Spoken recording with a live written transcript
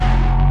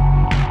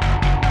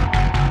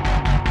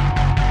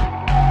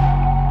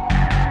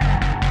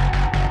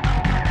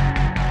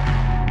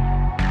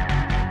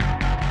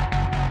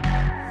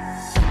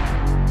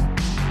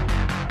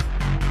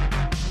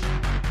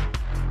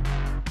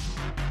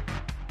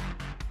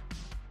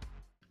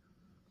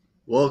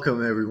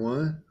Welcome,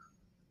 everyone.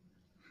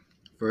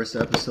 First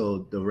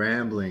episode, The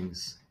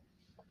Ramblings.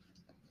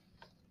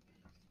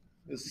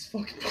 This is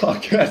fucking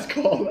podcast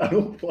called I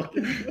don't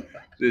fucking know.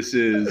 This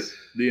is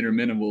the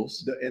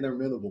Interminables The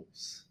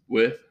Interminables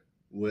with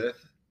with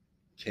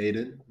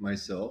Caden,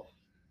 myself.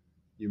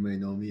 You may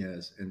know me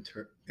as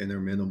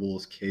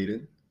Interminables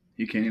Caden.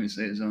 he can't even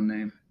say his own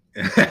name.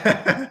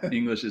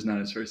 English is not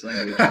his first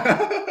language.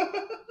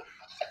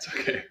 It's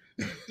okay.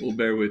 We'll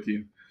bear with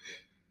you.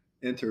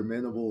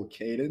 Interminable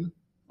Caden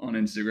On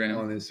Instagram.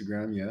 on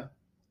Instagram, yeah.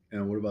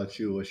 And what about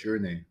you? What's your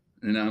name?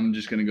 And I'm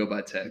just going to go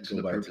by text Go for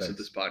the by purpose text. of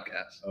this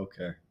podcast.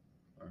 Okay.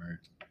 All right.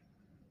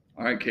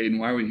 All right, Caden,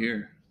 why are we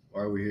here?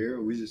 Why are we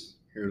here? We just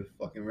here to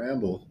fucking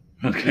ramble.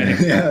 Okay.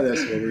 Yeah,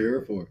 that's what we're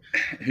here for.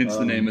 Hence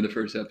the name of the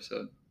first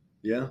episode.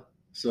 Yeah.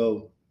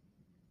 So,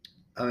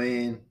 I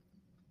mean,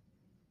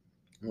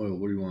 what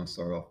do you want to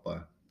start off by?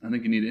 I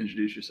think you need to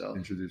introduce yourself.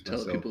 Introduce Tell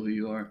myself. people who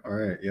you are. All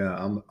right. Yeah.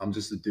 I'm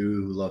just a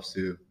dude who loves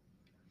to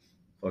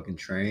fucking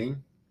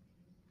train.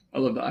 I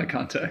love the eye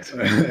contact.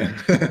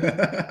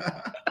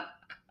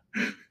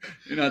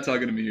 You're not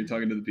talking to me. You're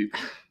talking to the people.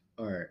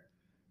 All right.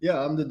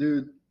 Yeah, I'm the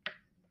dude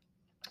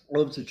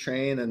love to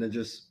train and then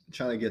just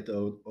trying to get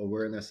the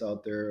awareness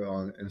out there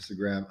on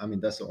Instagram. I mean,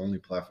 that's the only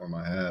platform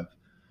I have.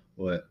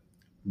 But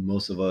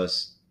most of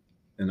us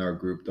in our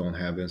group don't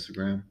have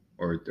Instagram,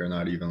 or they're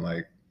not even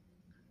like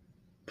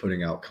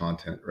putting out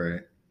content,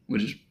 right?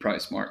 Which is probably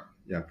smart.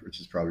 Yeah, which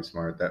is probably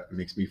smart. That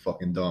makes me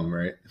fucking dumb,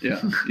 right? Yeah.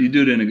 You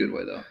do it in a good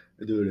way, though.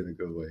 I do it in a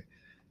good way.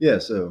 Yeah,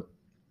 so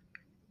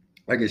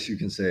I guess you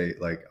can say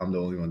like I'm the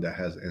only one that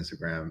has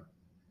Instagram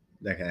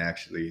that can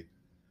actually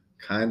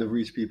kind of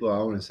reach people.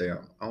 I wouldn't say I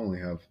only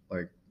have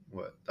like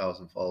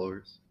 1,000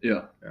 followers.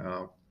 Yeah.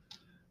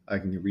 I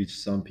can reach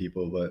some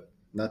people, but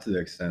not to the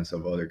extent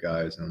of other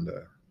guys on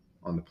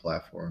the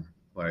platform,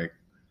 like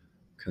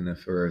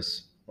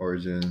Coniferous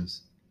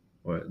Origins,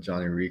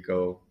 Johnny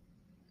Rico,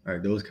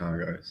 like those kind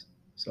of guys.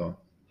 So,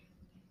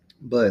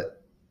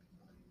 but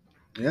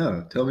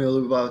yeah, tell me a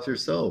little about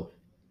yourself.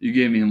 You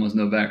gave me almost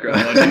no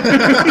background on you.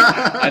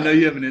 I know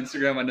you have an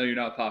Instagram. I know you're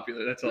not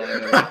popular. That's all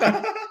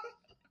I know.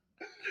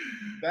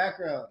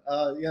 Background.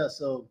 Yeah,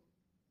 so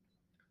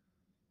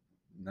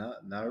not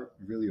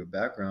really a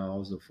background. I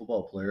was a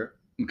football player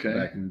Okay.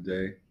 back in the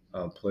day.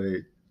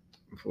 Played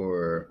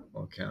for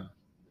can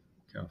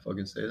I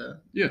fucking say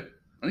that? Yeah.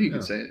 I think you can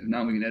Yeah. say it. If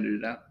not, we can edit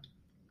it out.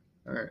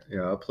 All right.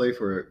 Yeah, I played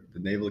for the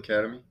Naval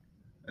Academy,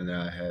 and then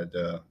I had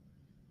the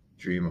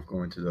dream of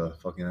going to the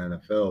fucking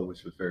NFL,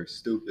 which was very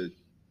stupid.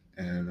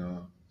 And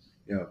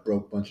yeah,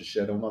 broke a bunch of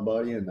shit on my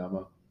body, and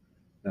now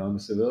I'm a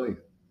civilian.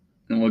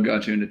 And what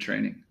got you into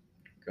training?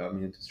 Got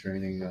me into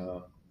training,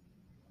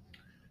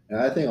 and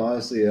I think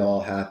honestly it all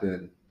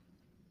happened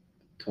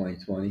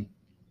 2020.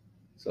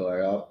 So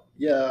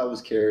I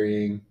was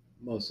carrying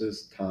most of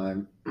this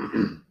time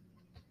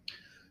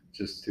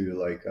just to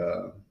like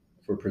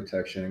for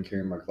protection,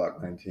 carrying my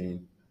Glock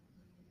 19.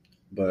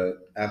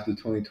 But after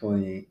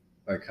 2020,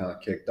 I kind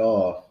of kicked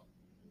off.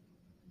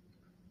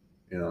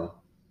 You know,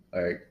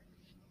 like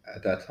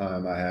at that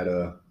time, I had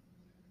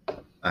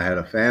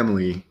a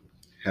family,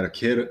 had a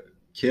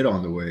kid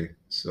on the way,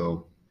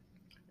 so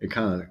it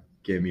kind of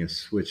gave me a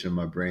switch in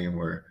my brain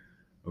where,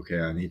 okay,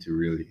 I need to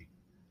really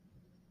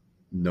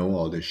know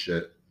all this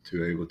shit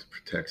to be able to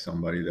protect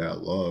somebody that I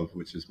love,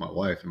 which is my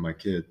wife and my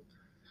kid.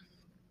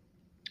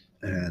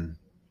 And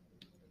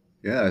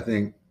yeah, I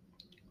think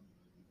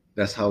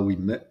that's how we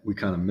met. We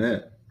kind of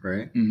met,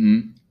 right?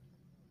 Mm-hmm.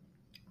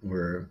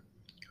 Where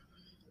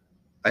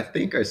I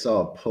think I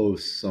saw a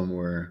post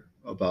somewhere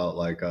about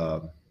like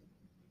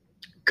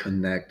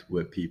connect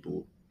with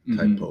people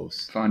type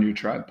posts. Find your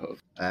tribe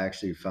post. I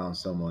actually found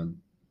someone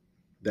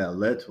that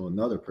led to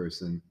another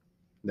person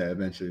that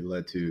eventually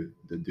led to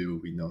the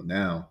dude we know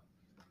now.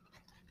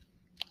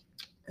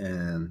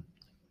 And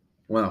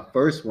when I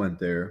first went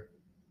there,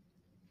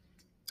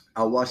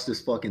 I watched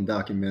this fucking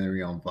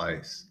documentary on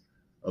Vice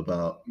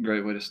about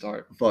Great way to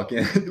start.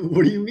 fucking,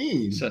 what do you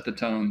mean? Set the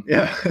tone.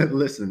 Yeah,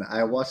 listen,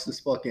 I watched this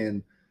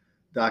fucking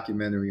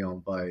documentary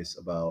on Vice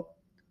about,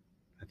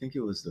 I think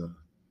it was the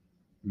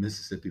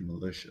Mississippi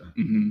militia.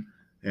 Mm-hmm.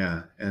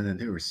 Yeah, and then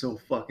they were so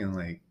fucking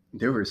like,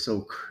 they were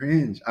so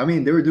cringe. I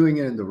mean, they were doing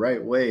it in the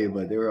right way,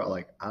 but they were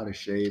like out of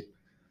shape.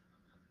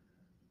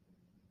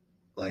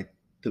 Like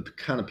the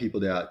kind of people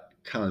that I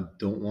kind of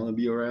don't want to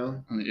be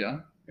around. Yeah.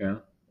 Yeah,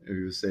 if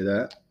you would say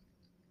that.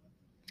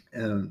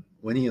 And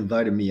when he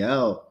invited me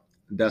out,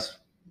 that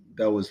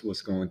was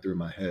what's going through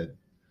my head.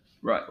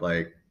 Right.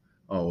 Like,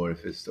 oh, what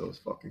if it's those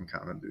fucking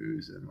kind of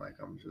dudes? And like,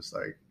 I'm just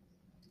like,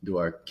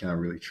 can I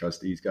really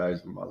trust these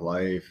guys with my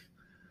life?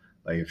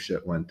 Like, if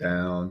shit went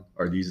down,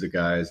 are these the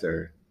guys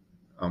that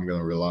I'm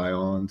gonna rely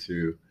on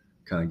to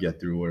kind of get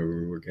through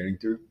whatever we're getting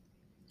through?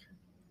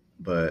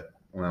 But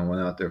when I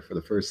went out there for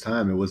the first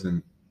time, it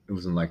wasn't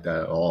like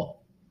that at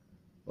all.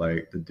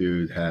 Like the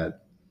dude had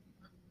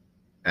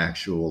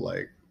actual,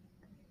 like,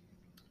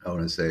 I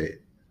want to say,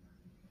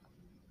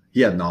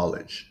 he had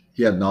knowledge.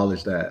 He had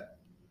knowledge that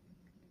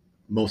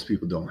most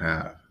people don't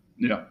have.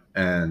 Yeah.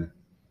 And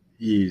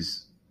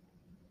he's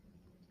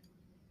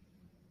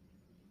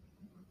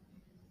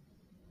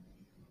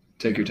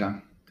Take your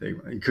time.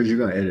 Because you're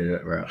gonna edit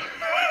it, right?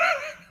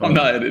 I'm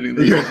not editing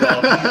this.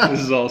 This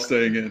is all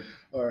staying in.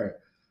 All right.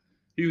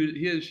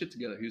 He had his shit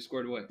together. He was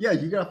squared away. Yeah,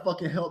 you gotta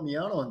fucking help me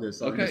out on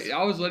this. Okay,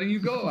 I was letting you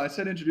go. I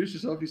said introduce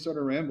yourself. You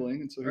started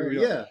rambling, and so here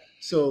we are. Yeah.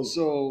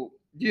 So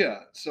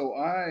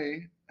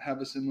I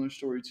have a similar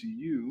story to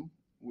you,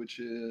 which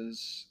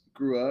is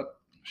grew up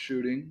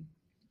shooting,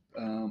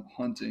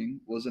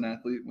 hunting, was an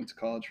athlete, went to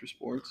college for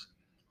sports,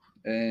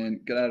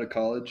 and got out of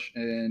college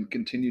and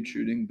continued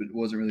shooting, but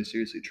wasn't really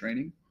seriously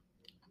training,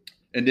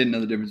 and didn't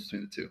know the difference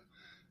between the two.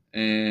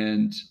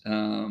 And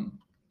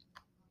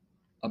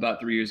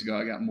about 3 years ago,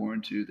 I got more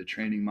into the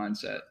training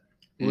mindset,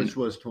 which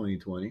was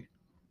 2020.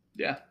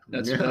 Yeah,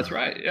 that's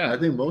right. Yeah, I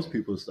think most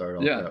people start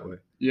off that way.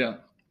 Yeah,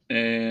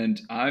 and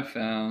I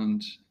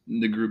found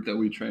the group that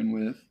we train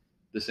with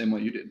the same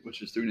way you did,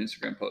 which is through an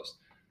Instagram post.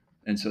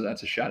 And so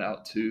that's a shout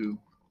out to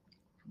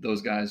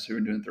those guys who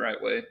are doing it the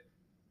right way.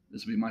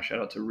 This will be my shout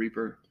out to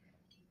Reaper.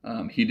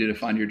 He did a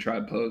Find Your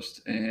Tribe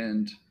post,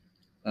 and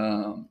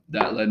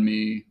that led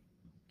me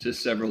to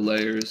several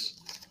layers.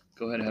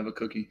 Go ahead and have a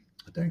cookie.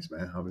 Thanks,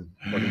 man. I've been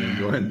fucking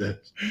enjoying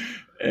this.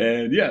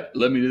 And yeah,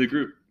 led me to the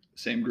group,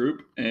 same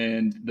group.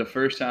 And the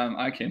first time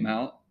I came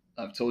out,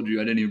 I've told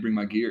you I didn't even bring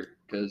my gear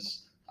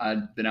because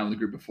I'd been out with the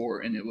group before,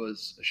 and it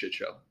was a shit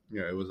show.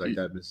 Yeah, it was like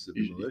that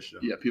Mississippi militia.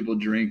 Yeah, people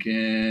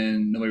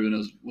drinking. Nobody really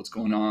knows what's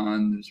going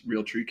on. There's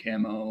Realtree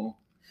camo.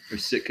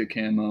 There's Sitka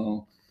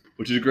camo,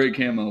 which is a great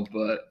camo,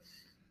 but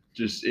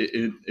just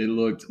it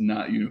looked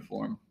not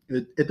uniform.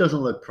 It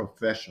doesn't look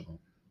professional.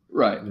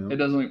 Right. You know? It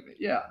doesn't look,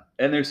 yeah.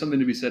 And there's something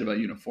to be said about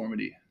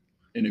uniformity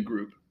in a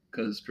group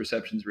because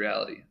perception's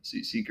reality. So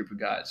you see a group of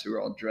guys who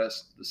are all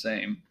dressed the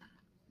same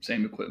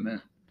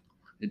equipment.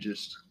 It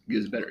just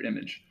gives a better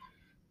image.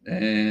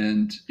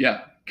 And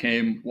yeah,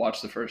 came,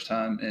 watched the first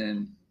time,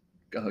 and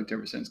got hooked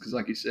ever since. Because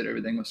like you said,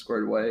 everything was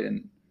squared away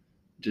and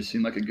just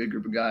seemed like a good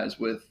group of guys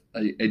with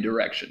a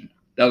direction.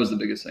 That was the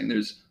biggest thing.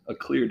 There's a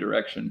clear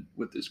direction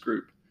with this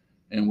group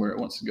and where it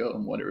wants to go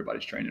and what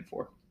everybody's training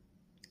for.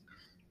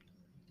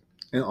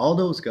 And all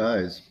those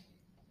guys,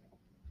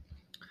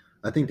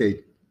 I think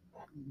they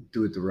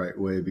do it the right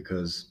way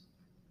because,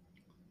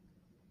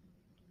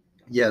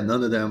 yeah,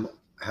 none of them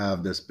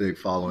have this big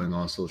following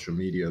on social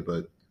media,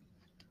 but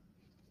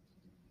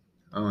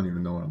I don't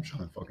even know what I'm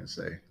trying to fucking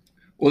say.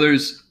 Well,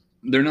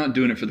 they're not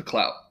doing it for the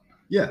clout.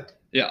 Yeah.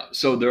 Yeah.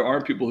 So there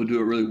are people who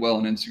do it really well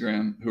on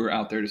Instagram who are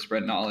out there to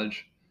spread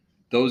knowledge.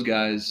 Those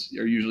guys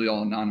are usually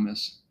all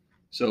anonymous.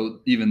 So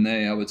even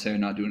they, I would say, are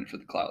not doing it for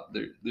the clout.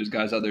 There's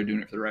guys out there doing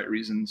it for the right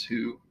reasons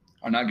who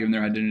are not giving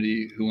their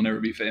identity, who will never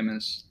be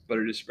famous, but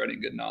are just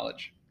spreading good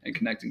knowledge and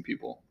connecting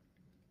people.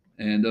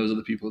 And those are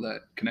the people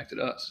that connected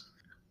us.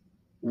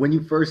 When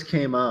you first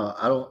came out,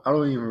 I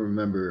don't even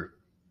remember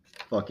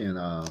fucking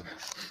I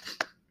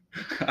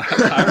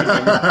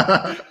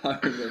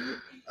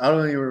remember. I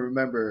don't even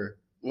remember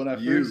when I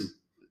first.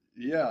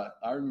 Yeah,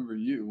 I remember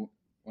you.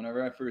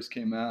 Whenever I first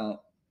came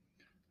out,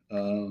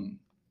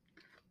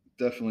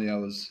 definitely I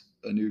was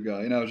a new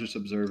guy, and I was just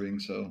observing,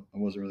 so I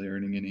wasn't really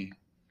earning any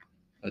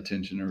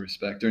attention or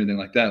respect or anything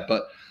like that.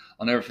 But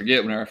I'll never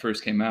forget whenever I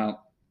first came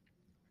out,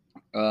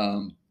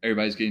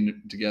 everybody's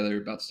getting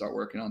together, about to start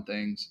working on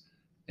things,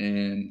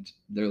 and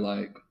they're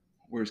like,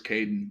 "Where's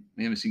Caden?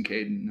 We haven't seen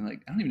Caden." And they're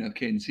like, "I don't even know if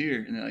Caden's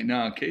here." And they're like,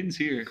 "No, Caden's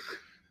here.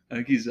 I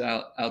think he's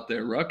out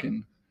there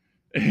rucking."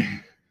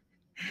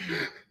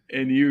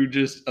 And you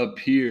just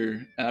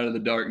appear out of the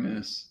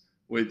darkness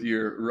with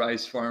your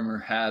rice farmer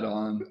hat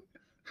on.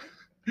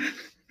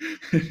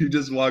 You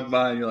just walk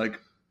by and you're like,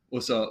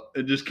 "What's up?"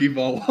 And just keep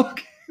on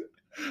walking.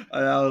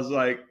 And I was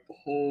like,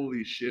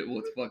 holy shit,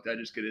 what the fuck did I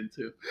just get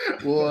into?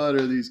 What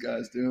are these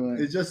guys doing?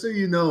 It's just so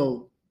you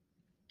know,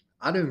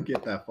 I didn't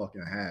get that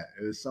fucking hat.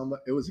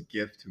 It was a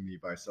gift to me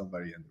by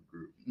somebody in the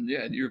group.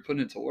 Yeah, and you were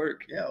putting it to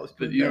work. Yeah, I was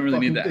but you don't really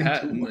need that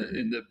hat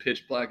in the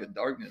pitch black of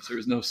darkness. There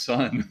was no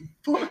sun.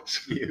 Fuck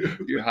you.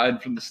 You're hiding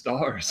from the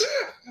stars.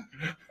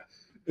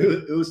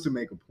 It was to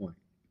make a point.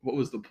 What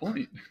was the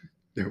point?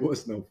 There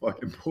was no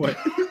fucking point.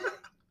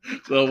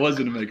 So it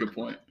wasn't to make a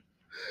point.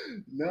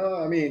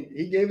 No, I mean,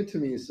 he gave it to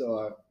me,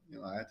 so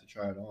I had to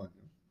try it on.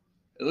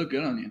 It looked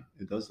good on you.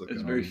 It does look good.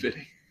 It's good very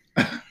fitting.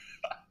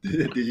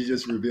 Did you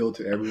just reveal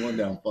to everyone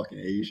that I'm fucking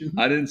Asian?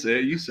 I didn't say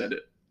it. You said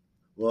it.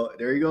 Well,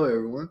 there you go,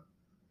 everyone.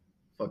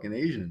 Fucking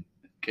Asian.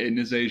 Caden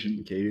is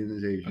Asian. Caden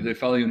is Asian. If they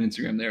follow you on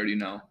Instagram, they already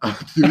know.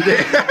 Do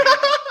they?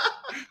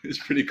 It's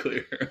pretty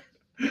clear.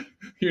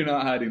 You're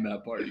not hiding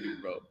that part of you,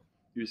 bro.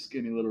 Your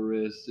skinny little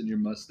wrists and your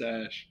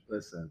mustache.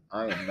 Listen,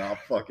 I am not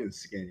fucking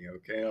skinny,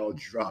 okay? I'll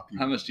drop you.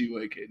 How much do you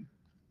weigh, Caden?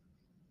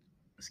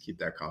 Let's keep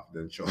that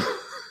confidential.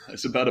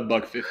 It's about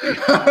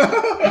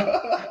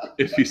 $150.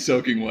 If he's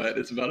soaking wet,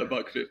 it's about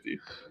 $150.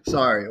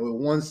 Sorry,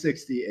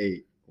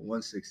 168.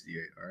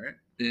 168, all right?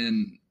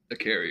 In a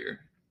carrier.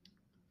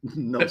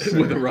 No, sir.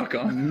 With a ruck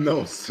on.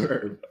 No,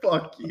 sir.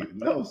 Fuck you.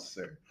 No,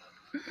 sir.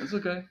 That's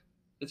okay.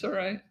 It's all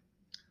right.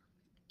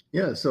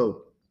 Yeah,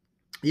 so,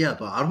 yeah,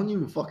 but I don't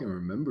even fucking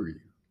remember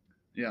you.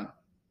 Yeah.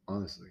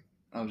 Honestly.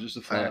 I was just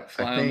a fly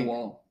on the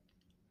wall.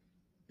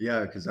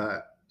 Yeah, because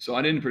So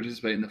I didn't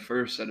participate in the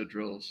first set of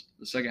drills.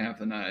 The second half of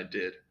the night I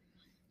did.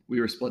 We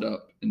were split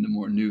up into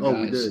more new Oh,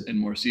 we guys did. and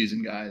more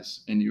seasoned guys,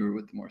 and you were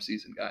with the more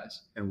seasoned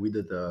guys. And we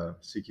did the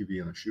CQB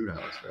in the shoot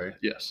house, right?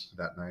 Yes.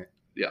 That night.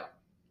 Yeah.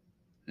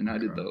 And I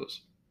did Okay.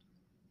 those.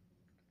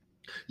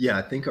 Yeah,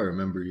 I think I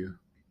remember you.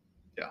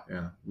 Yeah.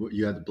 Yeah.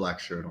 You had the black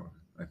shirt on,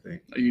 I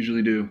think. I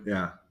usually do.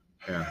 Yeah.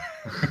 Yeah.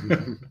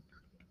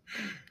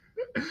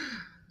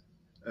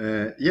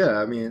 Yeah,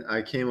 I mean,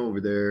 I came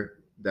over there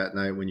that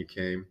night when you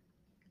came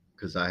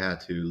because I had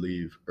to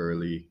leave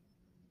early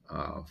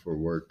for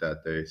work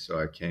that day. So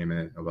I came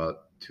in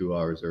about 2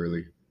 hours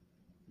early,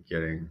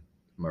 getting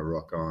my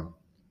ruck on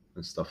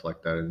and stuff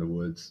like that in the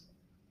woods.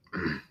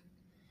 And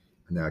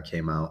then I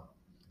came out,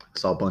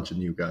 saw a bunch of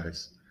new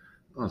guys.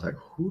 I was like,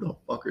 who the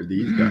fuck are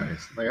these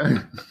guys?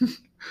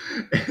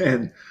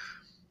 And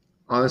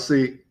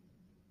honestly,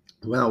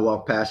 when I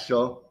walk past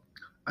y'all,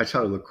 I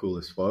try to look cool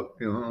as fuck.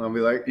 You know, I'll be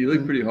like, You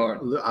look pretty hard.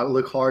 I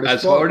look hard as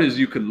As fuck. hard as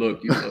you could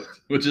look, you looked,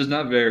 which is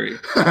not very,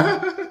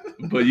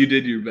 but you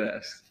did your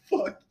best.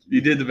 Fuck. You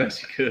did the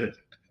best you could.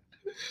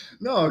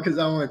 No, because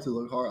I wanted to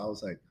look hard. I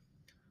was like,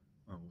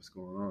 oh, what's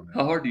going on, man?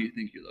 How hard do you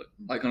think you look?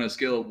 Like on a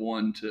scale of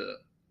 1 to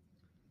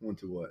Went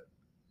to what?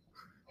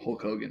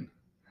 Hulk Hogan.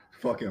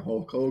 Fucking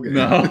Hulk Hogan.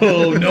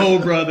 No,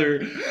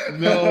 brother.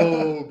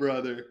 No,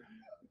 brother.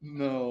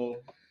 No.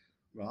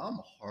 Bro, I'm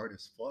hard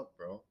as fuck,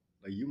 bro.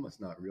 Like, you must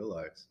not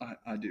realize.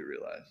 I do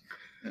realize,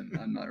 and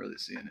I'm not really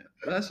seeing it,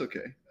 but that's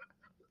okay.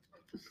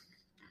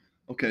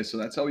 Okay, so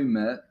that's how we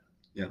met.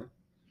 Yeah.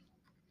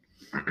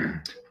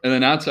 And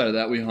then outside of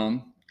that, we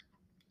hung.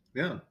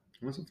 Yeah.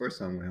 When's the first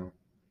time we hung?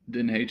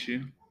 Didn't hate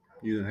you.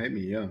 You didn't hate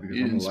me, yeah, because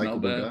You I'm a didn't smell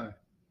likable bad. guy.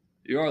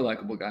 You are a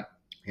likable guy.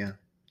 Yeah.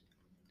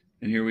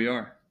 And here we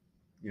are.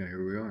 Yeah,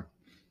 here we are.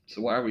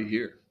 So why are we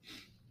here?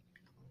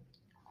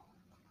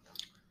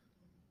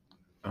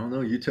 I don't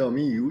know. You tell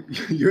me.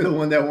 You're the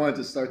one that wanted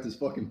to start this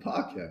fucking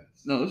podcast.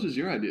 No, this was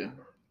your idea.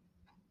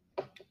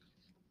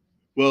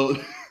 Well,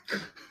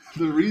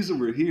 the reason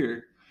we're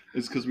here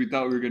is because we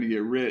thought we were going to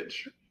get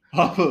rich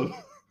off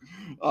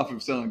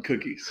of selling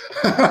cookies.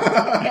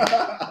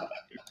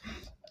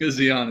 Is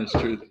the honest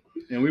truth.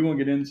 And we won't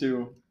get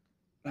into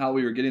how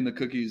we were getting the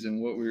cookies and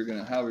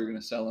how we were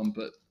gonna sell them,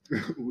 but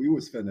We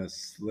was finna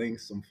sling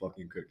some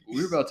fucking cookies.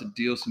 we were about to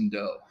deal some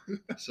dough,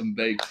 some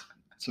baked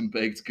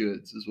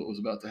goods is what was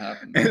about to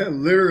happen,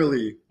 and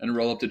literally and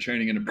roll up to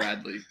training in a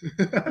Bradley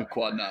with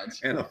quad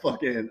nods. and a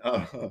fucking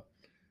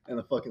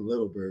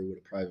little bird with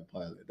a private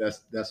pilot.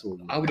 That's what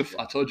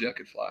I told you I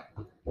could fly.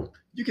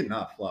 You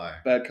cannot fly.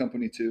 Bad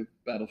Company 2,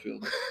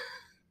 Battlefield.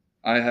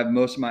 I have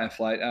most of my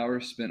flight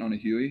hours spent on a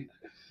Huey,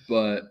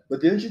 but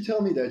But didn't you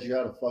tell me that you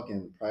had a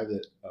fucking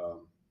private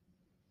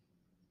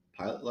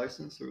pilot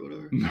license or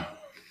whatever?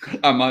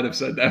 I might have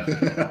said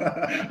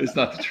that. It's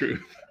not the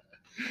truth.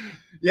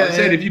 Yeah, I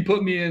said if you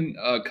put me in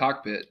a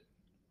cockpit,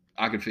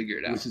 I could figure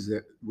it out.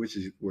 which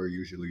is where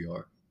usually you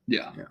are,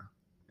 Yeah,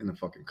 in the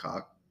fucking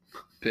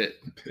pit.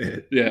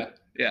 cockpit.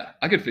 Yeah,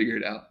 I could figure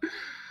it out.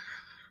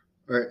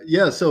 All right.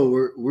 Yeah, so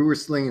we were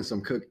slinging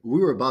some we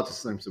were about to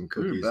sling some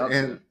We were cookies, about to.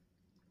 and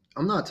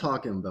I'm not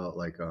talking about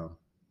like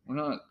We're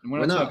not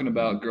talking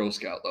about Girl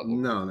Scout level.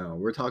 no,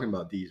 we're talking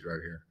about these right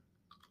here.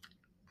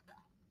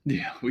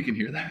 Yeah, we can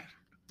hear that.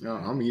 No,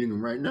 I'm eating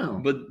them right now.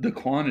 But the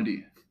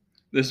quantity.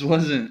 This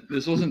wasn't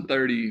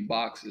 30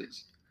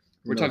 boxes.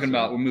 We're No, talking sir.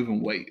 about we're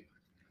moving weight.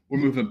 We're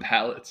moving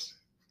pallets.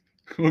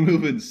 We're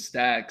moving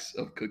stacks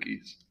of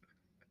cookies.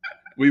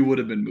 We would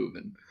have been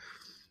moving.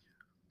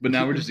 But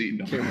now we're just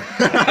eating them.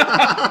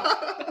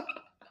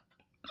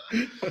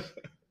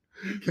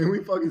 Can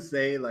we fucking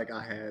say like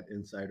I had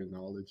insider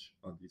knowledge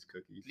on these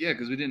cookies? Yeah,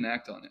 because we didn't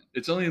act on it.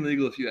 It's only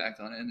illegal if you act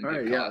on it. And All get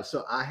right, yeah. caught.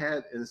 So I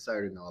had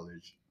insider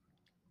knowledge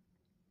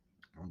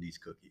on these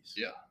cookies.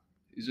 Yeah.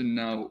 These are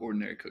now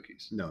ordinary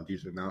cookies. No,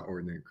 these are not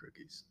ordinary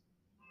cookies.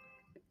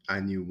 I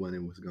knew when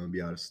it was going to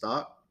be out of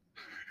stock.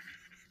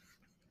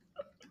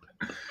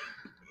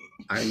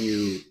 I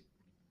knew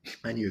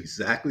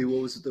exactly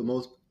what was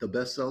the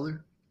best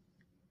seller.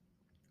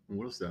 And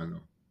what else did I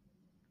know?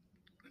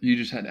 You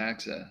just had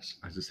access.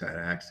 I just had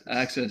access.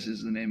 Access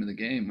is the name of the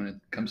game when it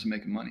comes to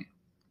making money.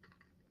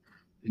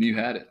 And you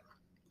had it.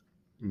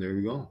 And there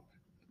you go.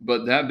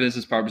 But that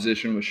business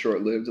proposition was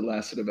short-lived. It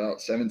lasted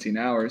about 17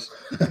 hours.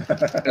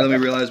 And then we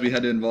realized we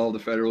had to involve the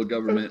federal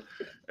government.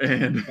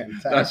 And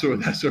that's where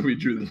we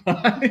drew the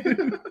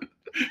line.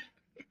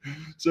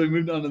 So we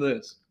moved on to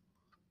this.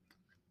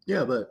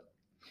 Yeah, but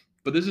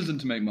this isn't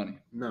to make money.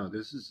 no,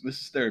 this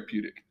is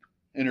therapeutic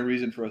and a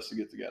reason for us to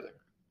get together.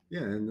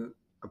 yeah, and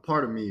a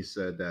part of me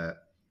said that,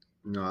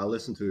 I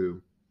listened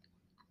to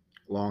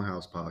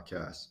Longhouse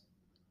podcast.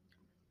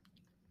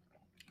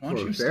 Why don't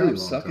For a you very long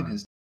stop sucking time.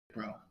 his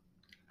bro?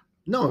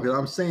 No, because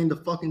I'm saying the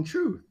fucking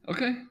truth.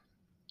 Okay.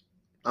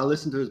 I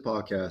listened to his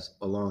podcast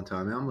a long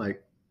time, and I'm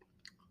like,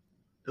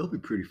 it'll be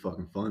pretty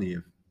fucking funny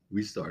if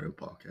we started a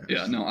podcast.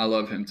 Yeah, no, I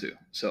love him too.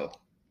 So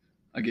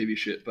I gave you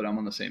shit, but I'm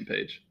on the same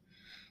page.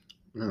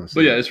 No, so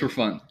But yeah, it's for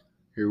fun.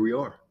 here we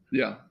are.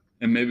 Yeah.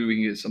 And maybe we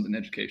can get something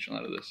educational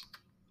out of this.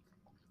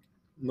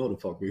 No, the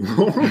fuck we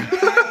won't.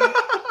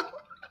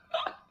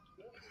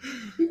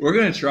 We're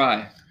gonna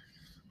try.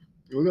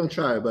 We're gonna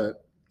try,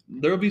 but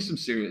There'll be some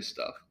serious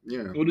stuff.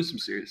 yeah, We'll do some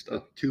serious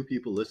stuff. 2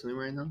 people listening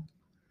right now.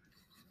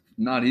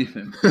 Not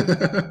even.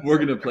 We're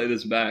gonna play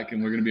this back,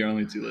 and we're gonna be our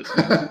only 2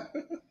 listeners.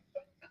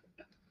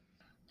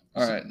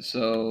 All right,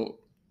 so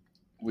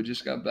we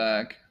just got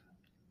back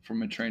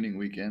from a training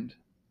weekend,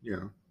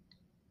 Yeah.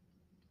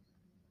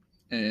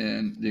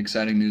 and the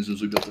exciting news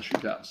was we built a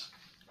shoot house,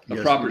 a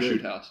Yes, proper we did.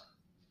 shoot house.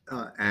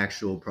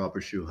 Actual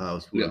proper shoe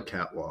house with Yeah. a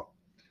catwalk.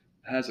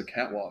 It has a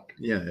catwalk.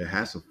 Yeah, it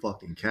has a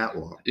fucking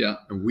catwalk. Yeah,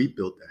 And we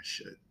built that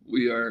shit.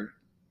 we are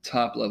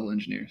top level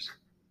engineers.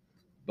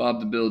 Bob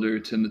the Builder,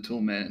 Tim the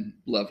Toolman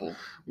level.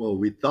 Well,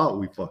 we thought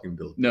we fucking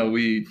built No,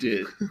 we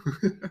did.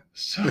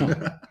 So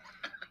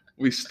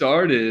we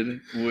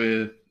started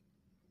with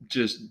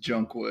just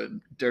junk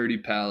wood, dirty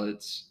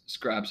pallets,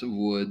 scraps of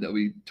wood that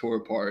we tore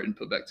apart and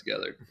put back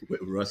together. with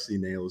rusty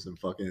nails and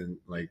fucking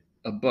like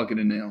A bucket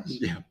of nails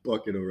yeah,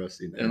 bucket of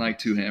rusty nails. and like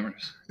 2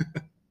 hammers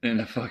and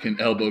a fucking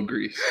elbow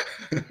grease.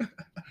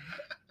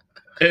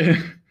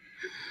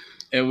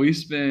 And we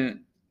spent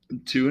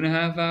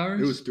 2.5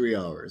 hours. It was 3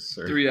 hours,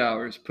 sir. 3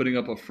 hours putting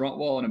up a front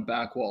wall and a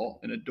back wall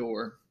and a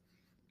door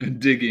and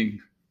digging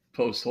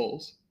post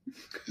holes.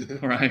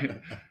 Right.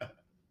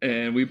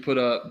 And we put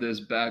up this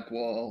back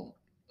wall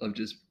of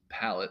just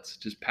pallets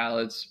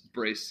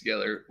braced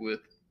together with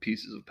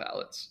pieces of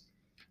pallets.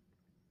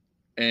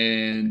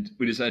 And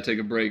we decided to take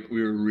a break.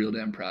 We were real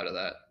damn proud of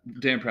that.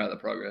 Damn proud of the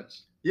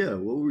progress. Yeah,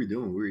 what were we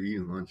doing? We were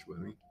eating lunch with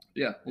me.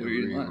 Yeah, we were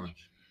eating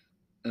lunch.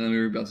 And then we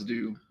were about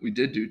to we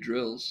did do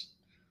drills.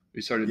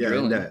 We started Yeah,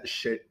 drilling. in that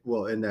shit.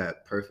 Well, in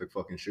that perfect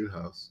fucking shoe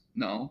house.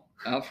 No,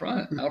 out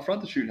front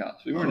the shoot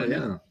house. We weren't Oh, in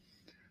yeah. it.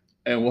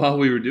 And while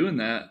we were doing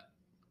that,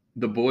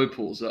 the boy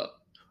pulls up.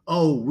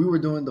 Oh, we were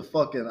doing the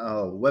fucking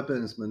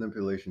weapons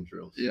manipulation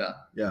drills. Yeah.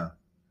 Yeah.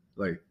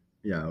 Like,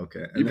 yeah,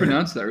 okay. And You then-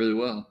 pronounced that really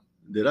well.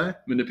 Did I?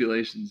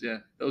 Manipulations. Yeah,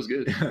 that was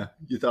good. Yeah.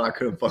 You thought I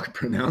couldn't fucking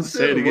pronounce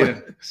Say it it?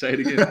 again. Say it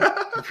again.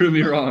 Prove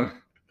me wrong.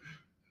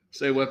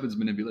 Say weapons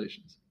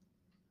manipulations.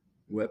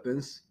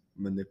 Weapons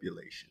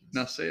manipulations.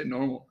 Now say it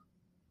normal.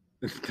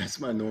 That's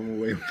my normal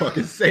way of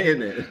fucking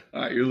saying it.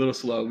 All right, you're a little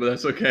slow, but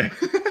that's okay.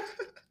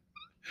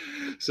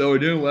 So we're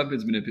doing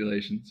weapons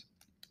manipulations,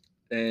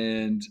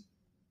 and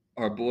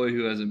our boy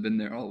who hasn't been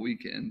there all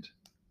weekend,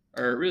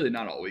 or really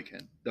not all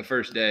weekend, the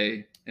first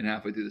day and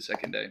halfway through the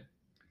second day,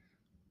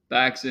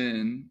 backs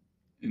in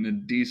a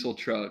diesel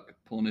truck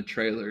pulling a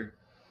trailer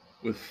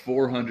with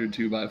 400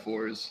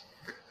 2x4s.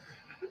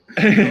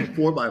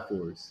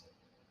 4x4s.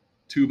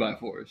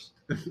 2x4s.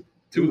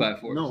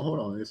 2x4s. No, hold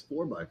on. It's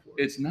 4x4.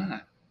 It's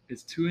not.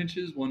 It's 2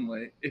 inches one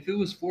way. If it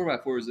was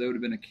 4x4s, that would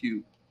have been a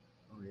cube.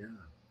 Oh, yeah.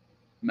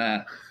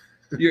 Math.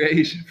 You're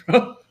Asian,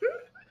 bro.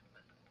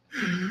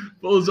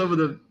 Pulls up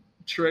with a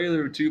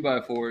trailer of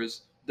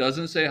 2x4s,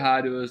 doesn't say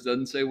hi to us,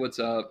 doesn't say what's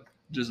up,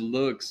 just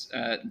looks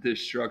at this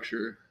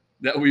structure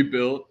that we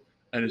built,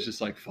 and it's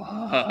just like,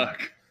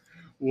 fuck.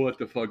 What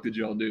the fuck did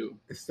y'all do?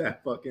 It's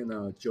that fucking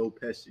Joe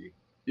Pesci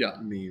Yeah.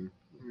 meme.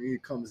 He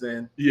comes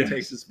in, Yes.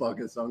 takes his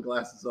fucking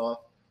sunglasses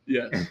off,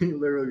 Yes. and he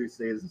literally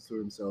says to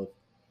himself,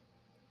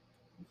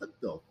 "What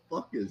the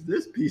fuck is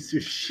this piece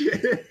of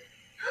shit?"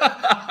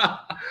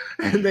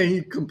 And then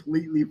he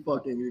completely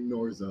fucking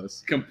ignores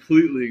us.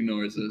 Completely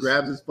ignores us.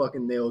 Grabs his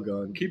fucking nail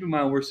gun. Keep in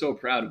mind, we're so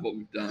proud of what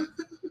we've done.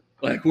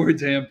 Like, we're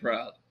damn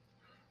proud.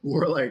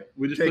 We're like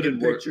We just put taking in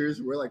work.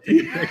 pictures. We're like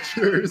taking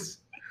pictures.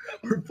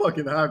 We're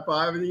fucking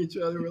high-fiving each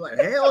other. We're like,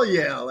 hell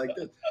yeah. Like,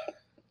 this.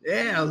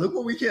 Yeah, look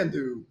what we can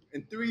do.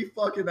 In 3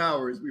 fucking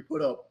hours, we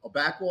put up a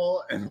back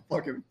wall and a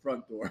fucking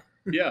front door.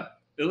 Yeah,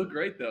 it looked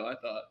great though, I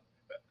thought.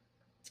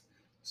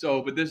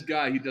 So, but this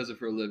guy, he does it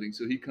for a living.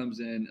 So he comes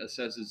in,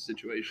 assesses the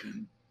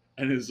situation,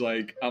 and is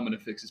like, I'm going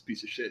to fix this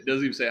piece of shit.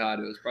 Doesn't even say hi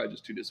to us, probably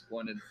just too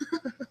disappointed.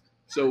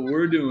 So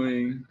we're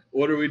doing,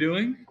 what are we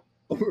doing?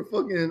 We're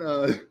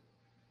fucking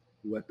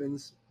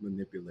weapons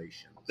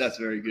manipulations. That's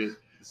very good.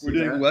 See We're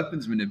doing that?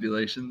 weapons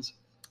manipulations.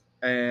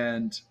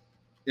 And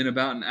in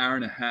about an hour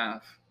and a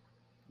half,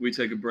 we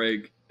take a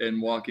break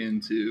and walk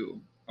into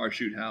our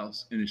shoot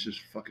house, and it's just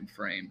fucking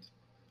framed.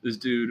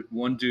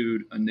 One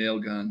dude, a nail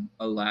gun,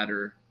 a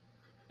ladder,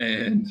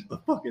 and a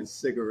fucking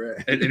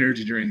cigarette.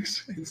 energy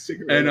drinks, and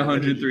cigarette and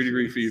energy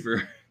 103-degree drinks.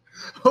 fever.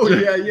 Oh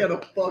yeah, he had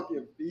a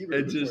fucking fever.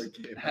 It before just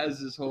came out. has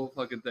this whole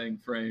fucking thing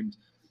framed.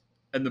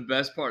 And the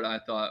best part I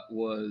thought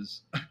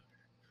was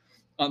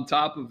on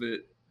top of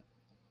it,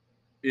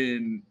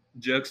 in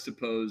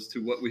juxtaposed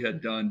to what we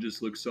had done,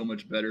 just looked so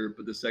much better.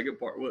 But the second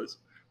part was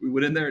we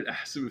went in there and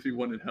asked him if he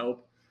wanted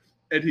help,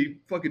 and he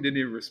fucking didn't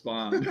even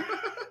respond.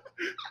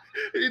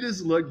 He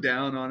just looked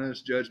down on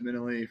us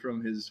judgmentally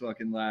from his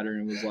fucking ladder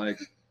and was like,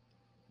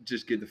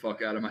 just get the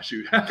fuck out of my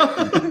shoot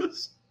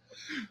house.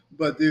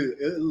 But dude,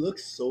 it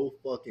looks so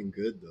fucking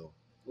good though.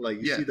 Like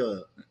you Yeah. see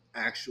the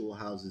actual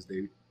houses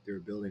they're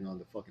building on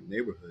the fucking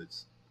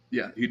neighborhoods,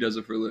 Yeah, he does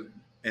it for a living.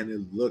 and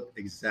it looked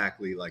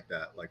exactly like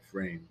that, like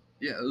framed.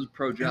 Yeah, it was a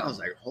pro And job. I was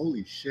like,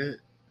 holy shit.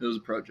 It was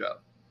a pro job.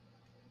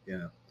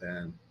 Yeah,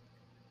 and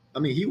I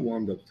mean, he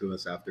warmed up to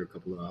us after a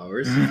couple of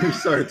hours. He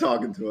started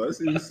talking to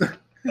us.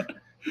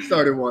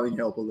 Started wanting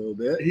help a little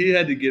bit. He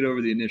had to get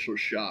over the initial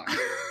shock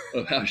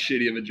of how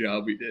shitty of a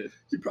job we did.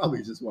 He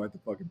probably just wanted to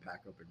fucking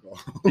pack up and go.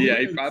 Yeah,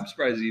 I'm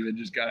surprised he even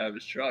just got out of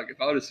his truck. If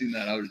I would have seen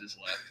that, I would have just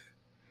left.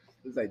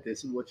 It was like,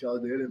 this is what y'all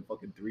did in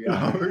fucking 3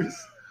 hours.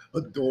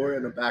 A door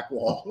and a back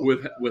wall.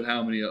 With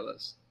how many of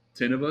us?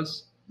 10 of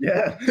us?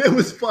 Yeah, it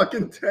was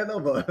fucking 10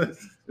 of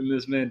us. And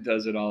this man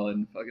does it all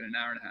in fucking an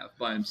hour and a half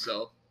by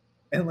himself.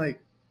 And like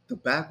the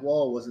back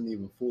wall wasn't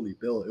even fully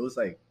built. It was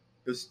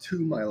to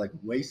my like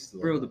waist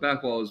level. Bro, the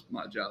back wall is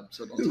my job,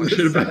 so don't talk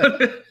shit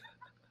about it.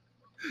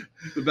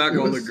 The back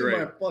wall looked great.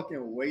 My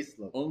fucking waist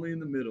level. Only in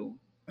the middle,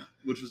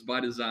 which was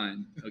by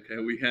design. Okay,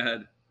 we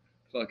had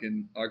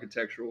fucking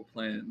architectural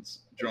plans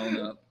drawn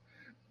up.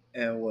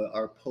 And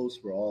our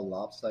posts were all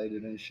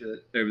lopsided and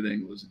shit.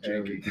 Everything was janky.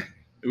 Everything.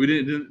 We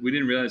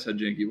didn't realize how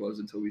janky it was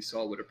until we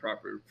saw what a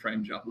proper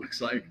frame job looks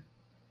like.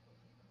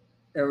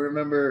 And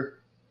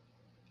remember,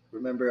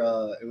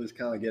 it was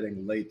kind of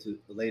getting late in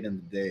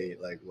the day,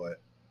 like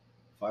what,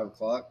 5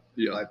 o'clock,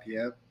 Yeah. 5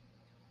 p.m.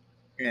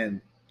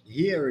 And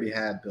he already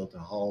had built a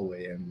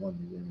hallway in one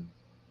room.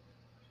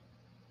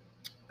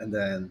 And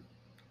then,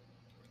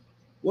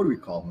 what do we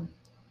call him?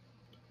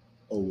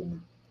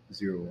 01,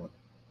 01.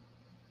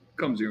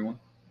 Come 01.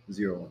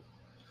 01.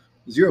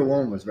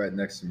 01 was right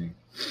next to me.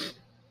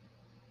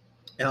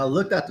 And I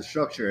looked at the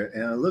structure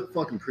and it looked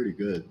fucking pretty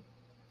good.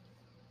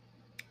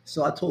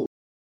 So I told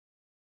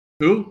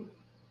Who?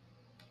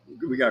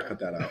 We gotta cut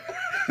that out.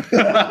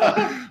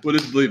 We'll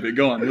just bleep it.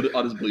 Go on.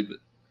 I'll just bleep it.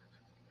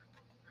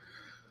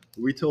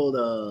 We told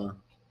what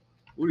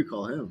do we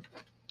call him?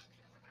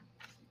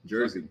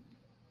 Jersey.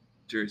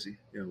 Jersey.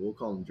 Yeah, we'll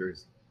call him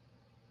Jersey.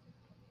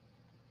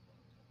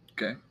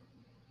 Okay.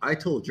 I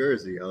told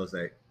Jersey, I was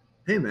like,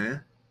 hey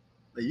man,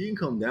 like, you can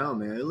come down,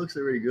 man. It looks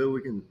really good.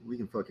 We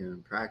can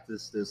fucking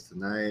practice this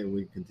tonight and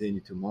we can continue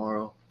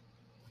tomorrow.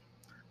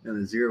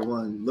 And the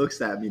 01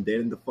 looks at me dead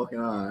in the fucking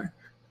eye.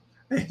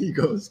 And he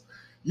goes,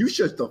 you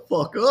shut the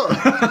fuck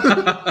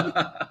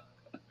up.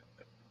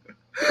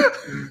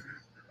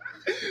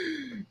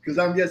 Because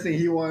I'm guessing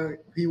he wanted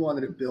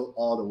it built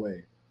all the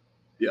way.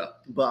 Yeah.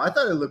 But I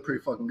thought it looked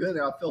pretty fucking good.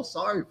 And I felt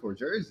sorry for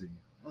Jersey.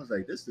 I was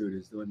like, this dude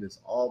is doing this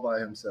all by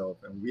himself.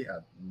 And we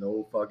have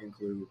no fucking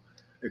clue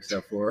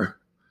except for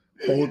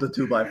hold the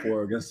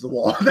 2x4 against the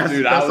wall.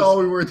 That's all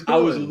we were doing. I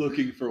was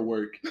looking for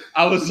work.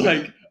 I was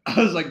like,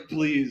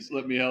 please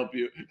let me help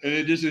you. And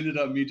it just ended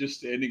up me just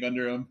standing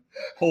under him,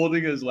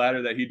 holding his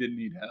ladder that he didn't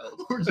need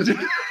held.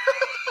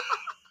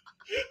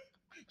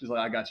 Just like,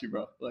 I got you,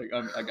 bro. Like,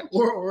 I got you.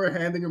 Or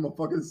handing him a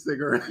fucking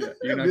cigarette.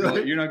 Yeah,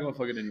 you're not going to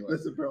fuck it anyway.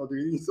 Listen, bro, do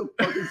you need some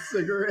fucking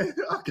cigarette?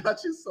 I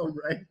got you some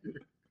right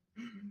here.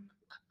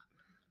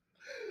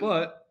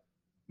 But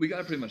we got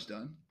it pretty much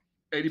done.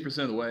 80%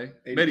 of the way.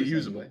 Made it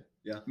usable.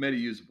 Yeah. Made it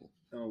usable.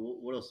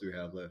 What else do we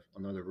have left?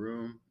 Another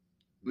room?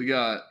 We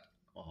got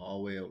a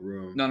hallway, a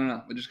room.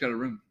 No. We just got a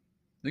room.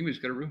 I think we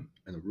just got a room.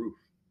 And a roof.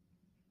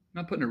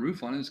 I'm not putting a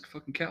roof on it. It's a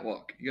fucking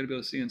catwalk. You got to be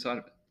able to see inside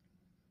of it.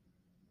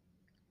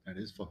 That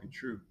is fucking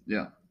true.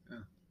 Yeah. Yeah.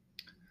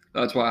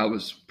 That's why I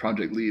was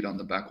project lead on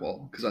the back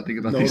wall, because I think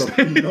about these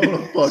things. No,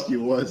 the fuck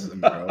you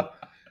wasn't, bro.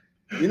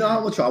 You know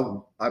how much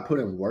I put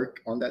in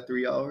work on that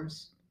 3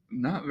 hours?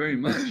 Not very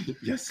much.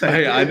 Yes,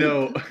 hey, I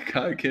know.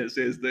 I can't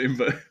say his name,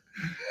 but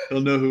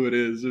he'll know who it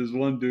is. There's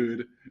one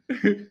dude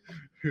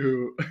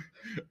who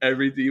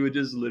he would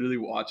just literally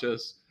watch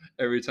us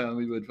every time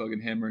we would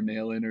fucking hammer a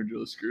nail in or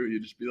drill a screw.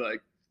 He'd just be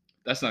like,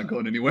 "That's not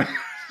going anywhere."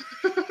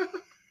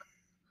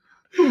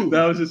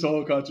 That was his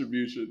whole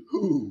contribution.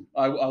 Who?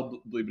 I'll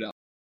bleep it out.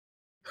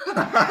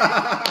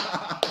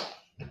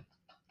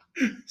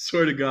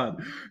 Swear to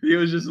God, he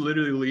was just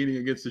literally leaning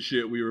against the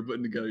shit we were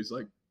putting together. He's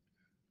like,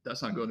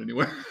 "That's not going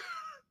anywhere."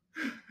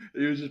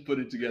 He was just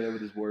putting it together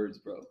with his words,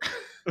 bro.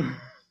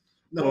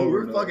 No,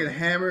 we're fucking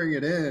hammering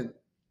it in.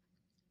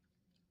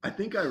 I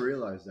think I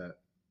realized that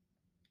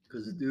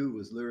because the dude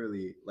was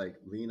literally like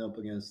leaning up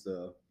against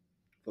the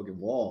fucking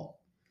wall,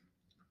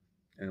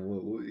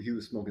 and he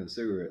was smoking a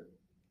cigarette.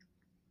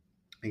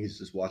 And he's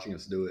just watching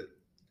us do it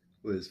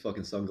with his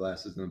fucking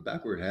sunglasses and a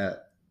backward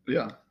hat.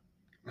 Yeah.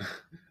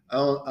 I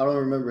don't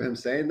remember him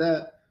saying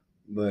that,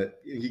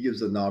 but he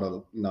gives a nod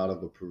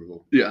of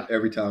approval. Yeah.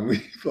 Every time we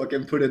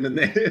fucking put in the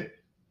name.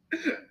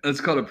 That's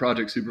called a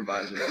project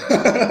supervisor.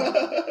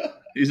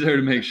 He's there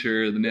to make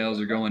sure the nails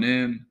are going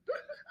in,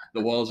 the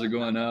walls are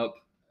going up,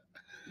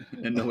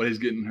 and nobody's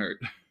getting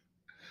hurt.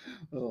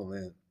 Oh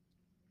man.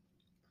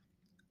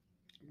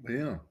 But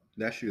yeah,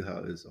 that shoe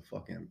house is a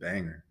fucking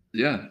banger.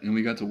 Yeah, and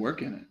we got to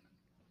work in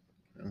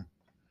it.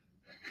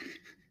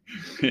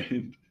 Yeah.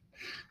 And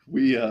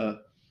we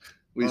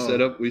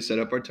set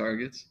up our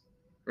targets,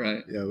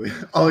 right? Yeah,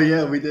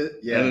 we did.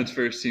 Yeah. And then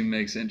first team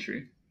makes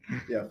entry.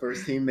 Yeah,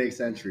 first team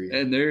makes entry.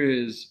 And there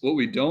is what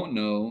we don't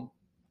know,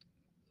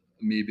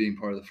 me being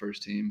part of the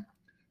first team,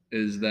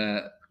 is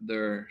that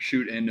there are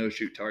shoot and no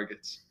shoot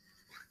targets.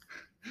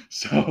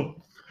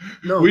 So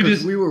no, we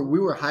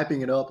were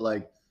hyping it up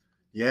like,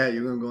 yeah,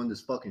 you're gonna go in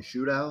this fucking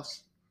shoot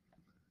house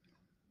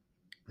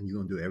and you're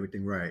gonna do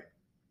everything right.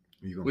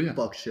 You're gonna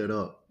fuck shit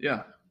up.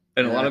 Yeah.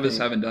 And a And lot I of us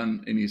think- haven't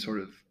done any sort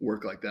of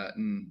work like that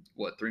in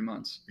 3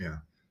 months. Yeah.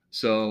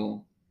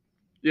 So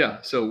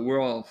yeah, so we're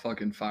all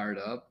fucking fired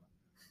up.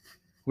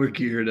 We're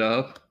geared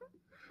up.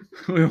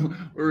 We're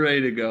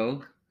ready to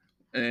go.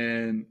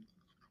 And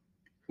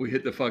we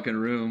hit the fucking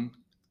room.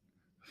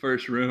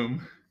 First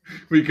room.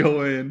 We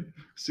go in,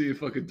 see a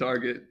fucking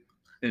target,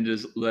 and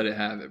just let it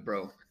have it,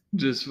 bro.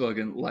 Just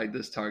fucking light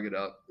this target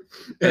up.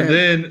 And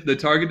then the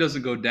target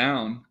doesn't go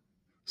down.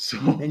 So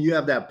And you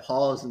have that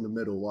pause in the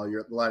middle while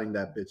you're lighting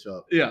that bitch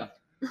up. yeah.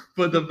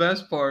 But the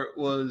best part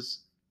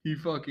was we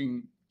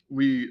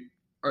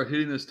are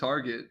hitting this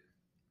target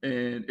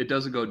and it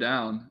doesn't go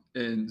down.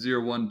 And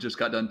 0-1 just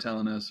got done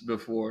telling us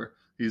before.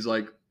 He's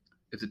like,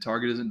 if the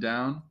target isn't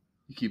down,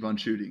 you keep on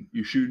shooting.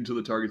 You shoot until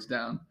the target's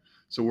down.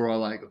 So we're all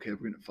like, okay,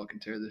 we're gonna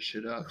fucking tear this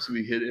shit up. So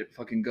we hit it,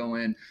 fucking go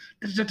in.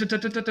 It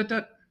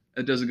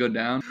doesn't go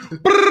down.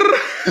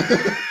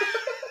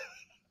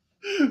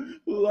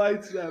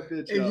 Lights that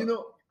bitch And up. you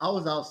know, I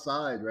was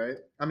outside, right?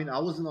 I mean, I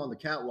wasn't on the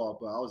catwalk,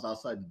 but I was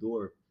outside the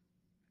door.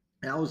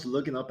 And I was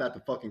looking up at the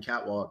fucking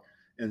catwalk,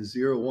 and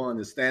 0-1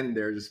 is standing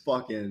there just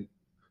fucking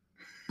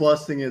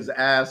busting his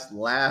ass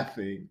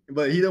laughing.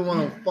 But he didn't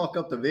want to fuck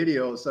up the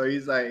video, so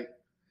he's like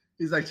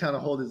trying to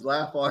hold his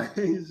laugh on.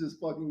 He's just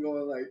fucking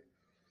going like,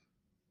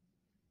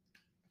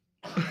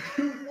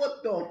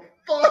 what the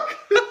fuck?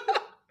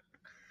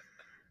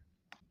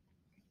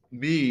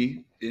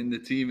 Me in the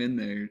team in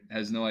there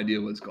has no idea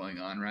what's going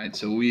on, right?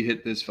 So we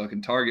hit this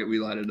fucking target, we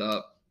light it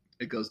up,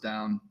 it goes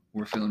down.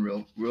 We're feeling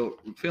real, we're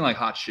feeling like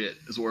hot shit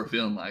is what we're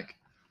feeling like.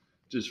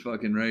 Just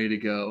fucking ready to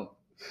go.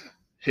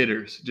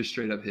 Hitters, just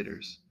straight up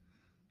hitters.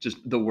 Just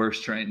the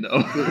worst train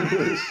though.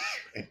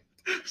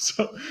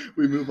 So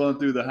we move on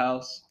through the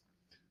house.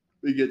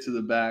 We get to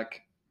the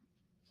back,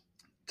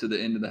 to the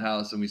end of the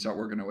house, and we start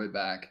working our way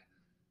back.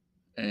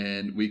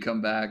 And we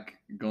come back,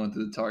 going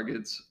through the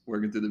targets,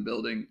 working through the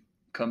building,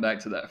 come back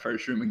to that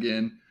first room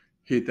again,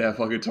 hit that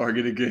fucking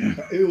target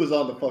again. It was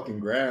on the fucking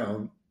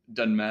ground.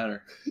 Doesn't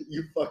matter.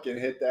 You fucking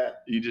hit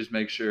that. You just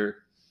make sure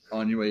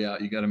on your way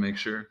out, you got to make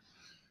sure.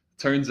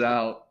 Turns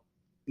out,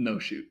 no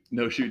shoot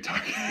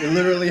target. It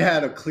literally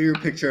had a clear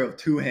picture of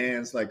two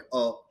hands, like,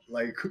 oh,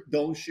 like,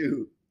 don't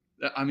shoot.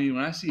 I mean,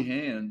 when I see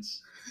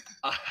hands,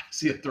 I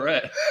see a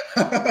threat.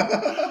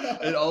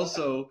 And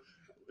also,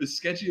 it's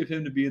sketchy of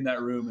him to be in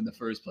that room in the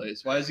first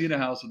place. Why is he in a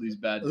house with these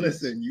bad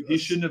dudes? Listen, he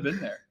shouldn't have been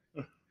there.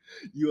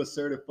 You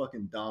asserted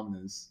fucking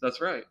dominance. That's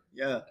right.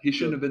 Yeah. He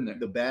shouldn't have been there.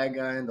 The bad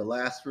guy in the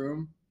last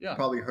room Yeah.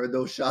 probably heard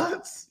those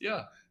shots.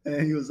 Yeah.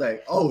 And he was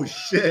like, oh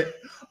shit,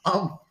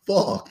 I'm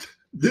fucked.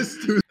 This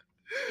dude.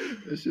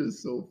 This shit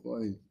is so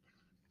funny.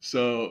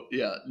 So,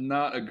 yeah,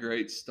 not a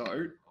great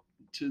start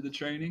to the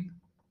training.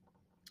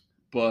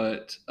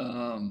 But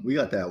We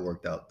got that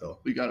worked out though.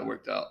 we got it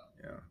worked out.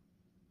 Yeah.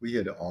 We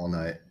hit it all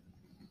night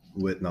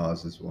with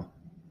Nas as well.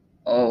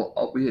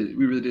 We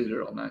really did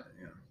it all night.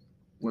 Yeah.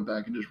 Went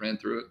back and just ran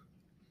through it.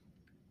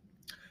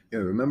 Yeah,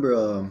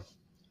 remember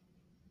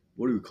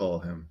what do we call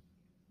him?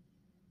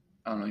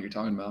 I don't know what you're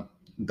talking about.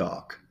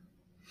 Doc.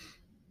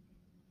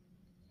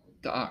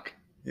 Doc.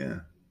 Yeah.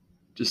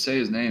 Just say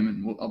his name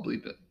and I'll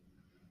bleep it.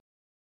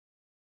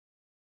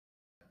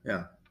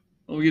 Yeah.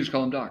 Well, we can just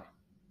call him Doc.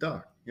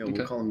 Doc. Yeah, Okay.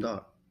 we'll call him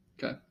Doc.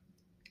 Okay.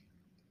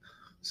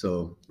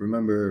 So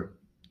remember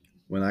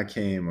when I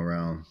came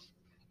around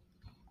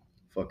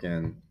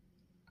fucking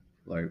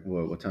like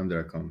what time did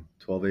I come?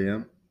 12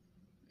 a.m.?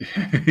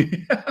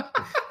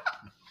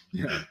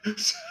 Yeah.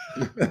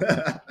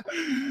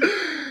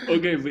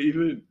 Okay, but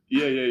even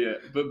yeah.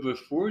 But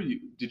before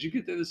did you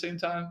get there the same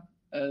time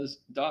as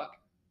Doc?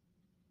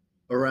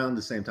 Around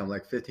the same time,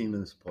 like 15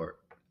 minutes apart.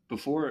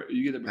 Before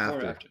you get there before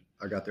or After. after?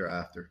 I got there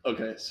after.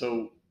 Okay,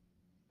 so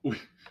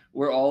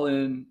we're all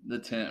in the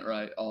tent,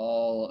 right?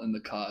 All in the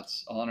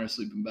cots, all in our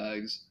sleeping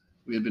bags.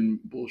 We had been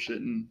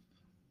bullshitting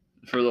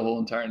for the whole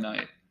entire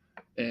night,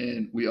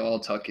 and we all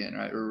tuck in,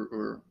 right?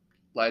 Or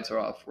lights are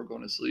off. We're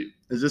going to sleep.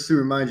 And just to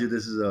remind you,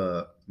 this is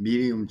a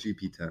medium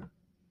GP10.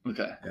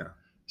 Okay. Yeah.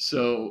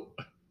 So,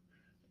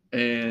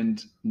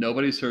 and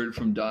nobody's heard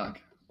from Doc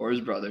or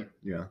his brother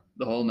Yeah.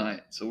 the whole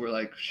night. So we're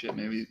like, shit,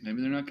 maybe they're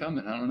not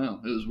coming. I don't know.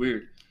 It was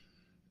weird.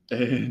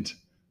 And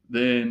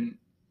then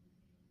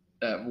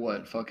at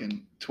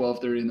fucking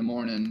 12:30 in the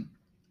morning,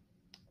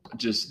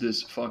 just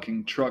this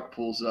fucking truck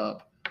pulls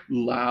up,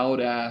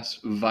 loud ass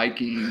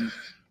Viking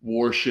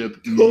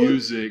worship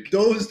music.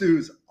 Those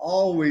dudes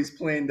always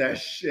playing that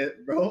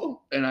shit,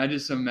 bro. And I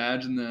just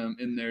imagine them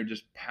in there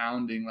just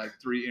pounding like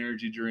 3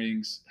 energy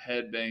drinks,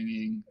 head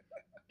banging,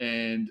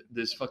 and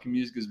this fucking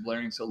music is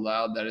blaring so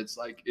loud that it's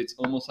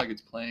almost like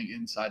it's playing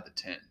inside the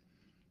tent.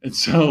 And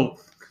so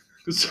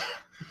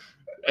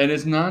and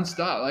it's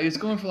nonstop. Like it's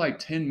going for like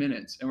 10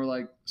 minutes. And we're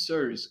like,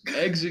 sirs,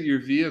 exit your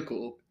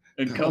vehicle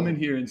and come in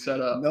here and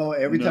set up. No,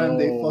 every time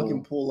they No.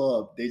 fucking pull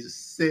up, they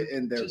just sit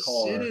in their Just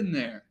car sit in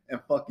there.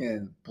 and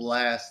fucking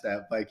blast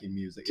that Viking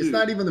music. Dude. It's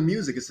not even the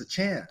music, it's a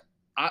chant.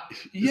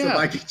 It's a Yeah.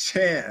 Viking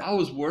chant. I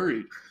was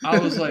worried. I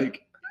was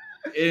like,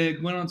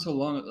 It went on so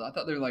long. I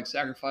thought they were like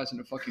sacrificing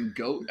a fucking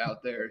goat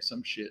out there or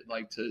some shit,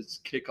 like to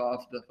kick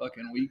off the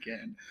fucking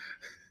weekend.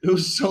 It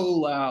was so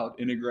loud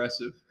and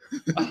aggressive.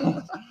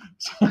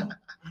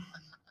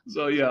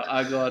 So yeah,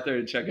 I go out there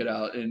and check it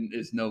out, and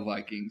it's no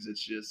Vikings.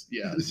 It's just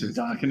It's just-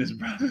 Doc and his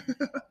brother.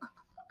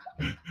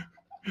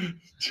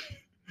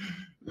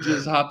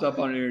 Just hopped up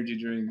on energy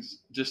drinks,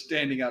 just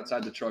standing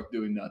outside the truck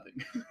doing nothing,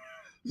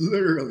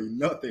 Literally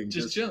nothing.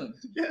 just chilling,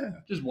 yeah,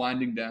 just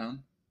winding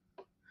down.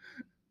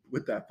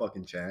 with that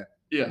fucking chat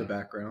Yeah, in the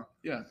background.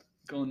 yeah,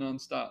 going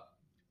nonstop.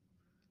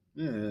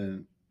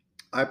 And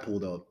I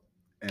pulled up,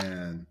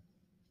 and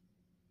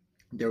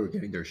they were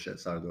getting their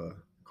shits out of the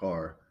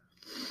car.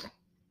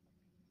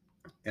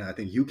 And I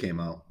think you came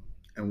out,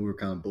 and we were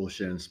kind of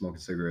bullshitting, smoking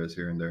cigarettes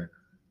here and there.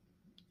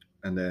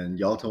 And then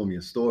y'all told me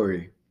a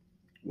story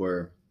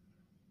where,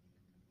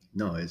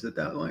 no, is it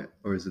that night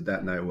or is it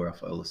that night where I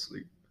fell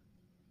asleep?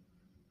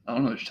 I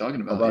don't know what you're talking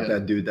about. About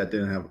that dude that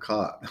didn't have a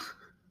cot.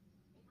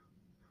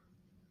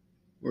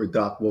 Where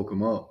Doc woke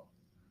him up.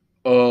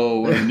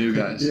 Oh, one of the new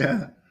guys.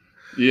 Yeah.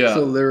 Yeah.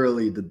 So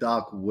literally, the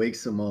Doc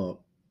wakes him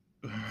up.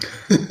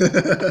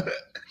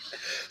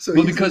 So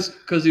well, he's-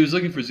 because he was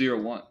looking for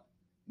 0-1.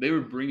 They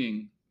were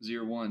bringing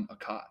 0-1 a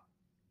cot.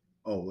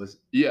 oh, was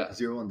Yeah.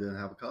 0-1 didn't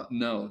have a cot?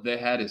 No, they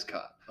had his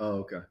cot. Oh,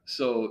 okay.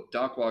 So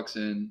Doc walks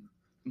in,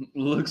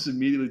 looks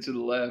immediately to the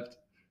left,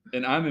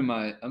 and I'm in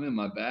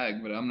my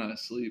bag, but I'm not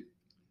asleep.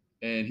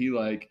 And he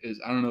like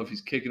is, I don't know if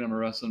he's kicking him or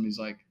wrestling him. He's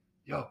like,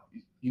 "Yo,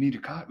 you need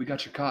your cot? We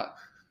got your cot."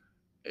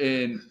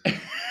 And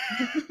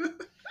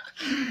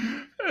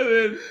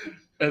and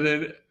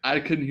then I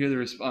couldn't hear the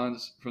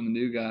response from the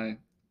new guy.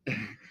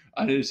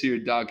 I just hear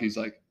Doc. He's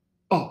like,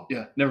 "Oh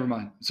yeah, never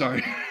mind.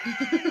 Sorry."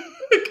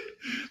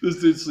 This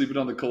dude's sleeping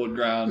on the cold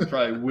ground,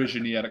 probably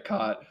wishing he had a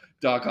cot.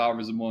 Doc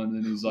offers him one,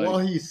 and he's like, While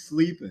he's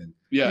sleeping.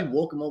 "Yeah." He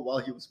woke him up while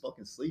he was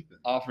fucking sleeping.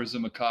 Offers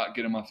him a cot,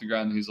 get him off the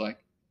ground, and he's like,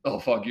 "Oh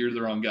fuck, you're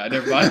the wrong guy.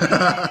 Never mind.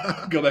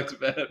 Go back to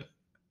bed."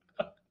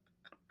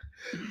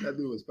 That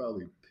dude was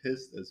probably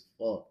pissed as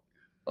fuck.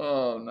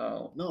 Oh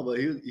no, No, but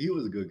he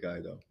was a good guy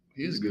though.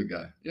 he's a good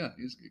guy. Yeah,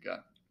 he's a good guy.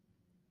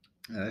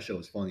 Yeah, that shit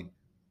was funny.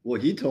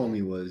 What he told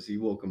me was he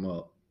woke him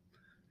up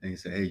and he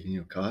said, "Hey, you need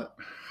a cot?"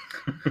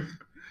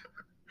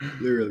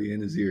 Literally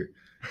in his ear.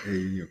 "Hey,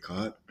 you need a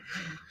cot?"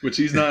 Which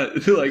he's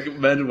not like.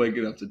 Imagine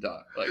waking up to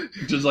Doc, like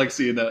just like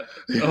seeing that.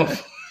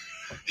 Oh,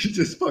 He's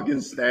just fucking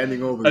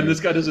standing over and me.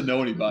 this guy doesn't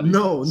know anybody.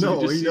 No, So no,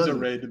 he just he sees a doesn't.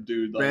 random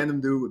dude. Like, Random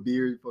dude with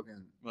beard,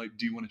 fucking. like,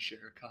 do you want to share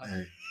a cot?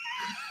 Hey,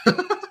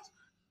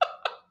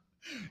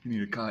 You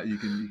need a cot? You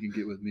can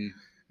get with me.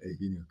 hey,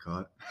 you need a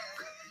cot?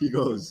 He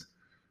goes,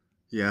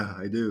 "Yeah,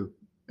 I do."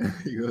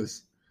 He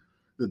goes,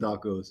 the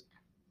Doc goes,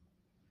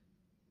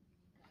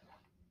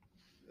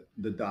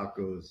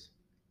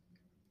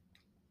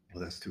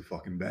 "Well, that's too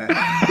fucking bad."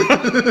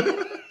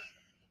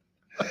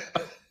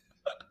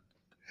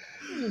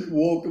 Just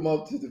woke him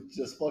up to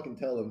just fucking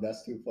tell him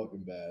that's too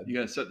fucking bad. You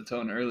gotta set the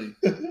tone early.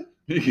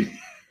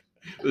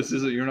 This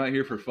isn't. You're not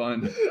here for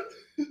fun.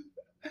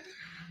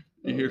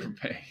 You're here for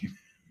pain.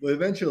 But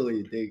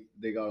eventually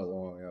they got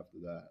along after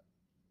that.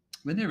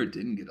 We never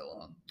didn't get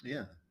along.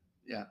 Yeah.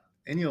 Yeah.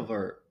 Any of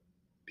our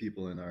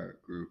people in our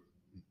group,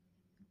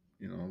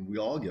 we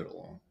all get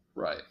along.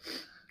 Right.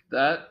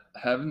 That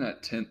having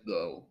that tent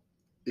though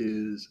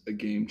is a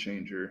game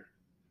changer.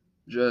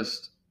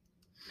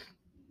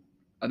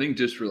 I think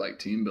just for like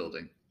team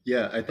building,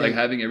 Yeah, I think like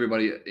having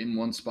everybody in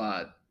one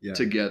spot yeah.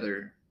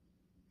 together.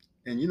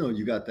 And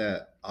you got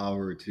that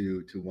hour or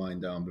two to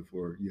wind down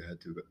before you head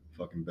to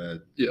fucking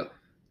bed. Yeah.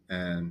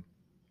 And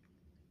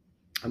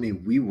I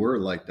mean, we were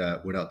like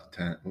that without the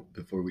tent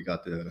before we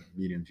got the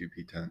medium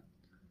GP tent.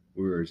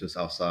 We were just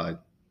outside.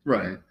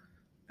 Right.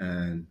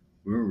 And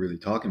we weren't really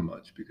talking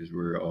much because we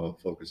were all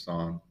focused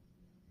on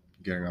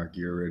getting our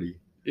gear ready.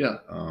 Yeah.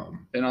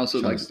 And also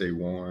trying like to stay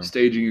warm.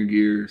 staging your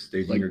gear,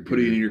 Staging like your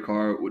putting it gear. in your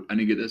car. I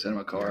need to get this out of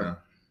my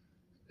car.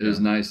 It was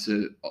nice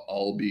to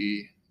all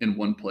be in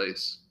one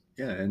place.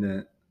 Yeah, and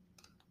then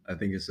I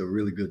think it's a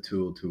really good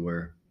tool to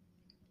where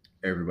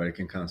everybody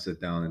can kind of sit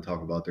down and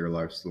talk about their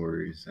life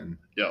stories and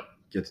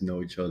get to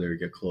know each other,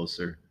 get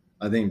closer.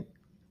 I think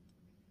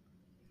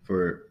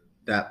for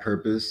that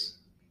purpose,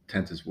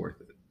 tent is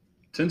worth it.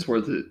 Tent's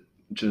worth it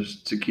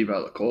just to keep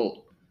out the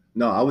cold.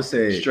 No, I would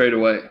say Straight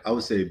away. I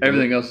would say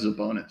Everything else is a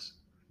bonus.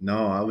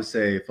 No, I would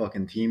say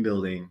fucking team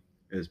building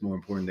is more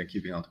important than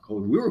keeping out the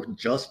cold. We were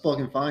just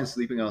fucking fine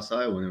sleeping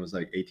outside when it was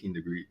like 18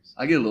 degrees.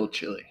 I get a little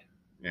chilly.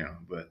 Yeah,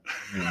 but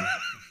you know.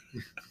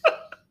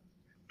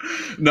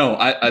 No,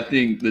 I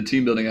think the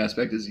team building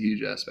aspect is a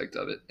huge aspect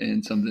of it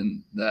and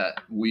something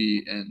that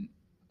we and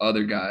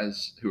other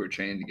guys who are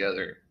trained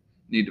together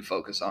need to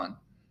focus on.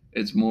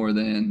 It's more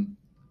than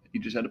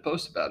you just had to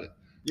post about it.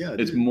 Yeah,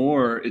 It's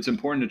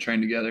important to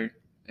train together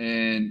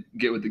and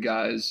get with the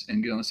guys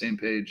and get on the same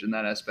page in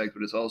that aspect,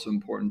 but it's also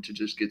important to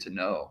just get to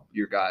know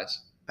your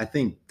guys. I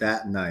think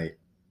that night,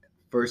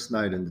 first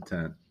night in the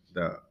tent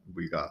that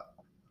we got,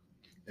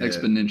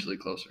 Exponentially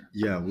closer.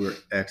 Yeah, we're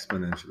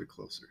exponentially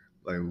closer.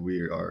 Like we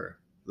are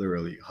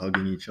literally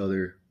hugging each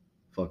other,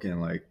 fucking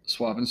like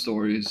swapping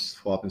stories,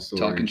 swapping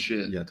stories, talking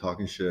shit. Yeah,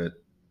 talking shit.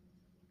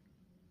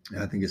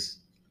 I think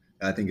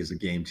it's a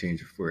game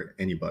changer for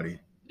anybody or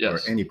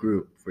Yes. any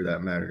group for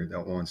that matter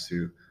that wants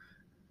to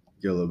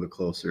get a little bit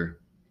closer.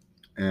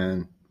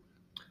 And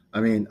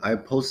I mean, I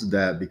posted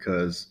that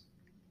because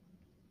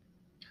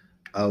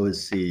I would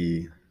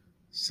see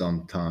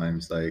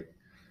sometimes like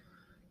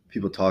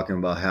people talking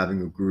about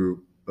having a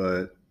group,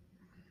 but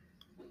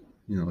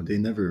they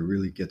never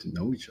really get to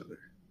know each other.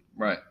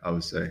 Right. I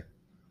would say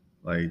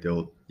like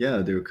they'll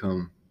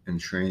come and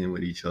train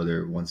with each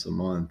other once a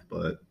month,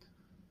 but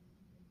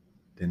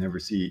they never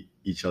see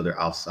each other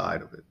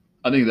outside of it.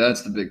 I think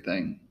that's the big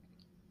thing.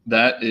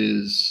 That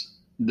is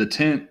the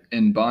tent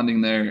and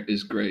bonding there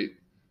is great,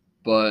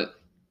 but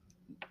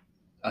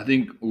I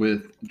think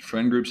with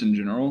friend groups in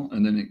general,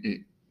 and then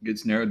it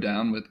gets narrowed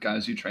down with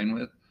guys you train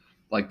with,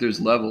 like there's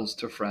levels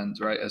to friends,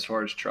 right? As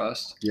far as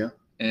trust, Yeah.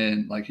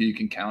 and like who you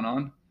can count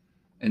on.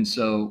 And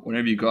so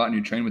whenever you go out and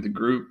you train with a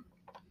group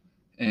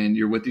and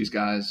you're with these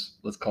guys,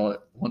 let's call it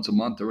once a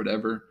month or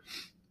whatever,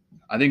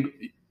 I think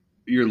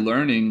you're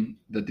learning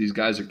that these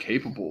guys are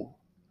capable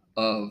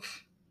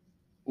of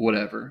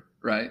whatever,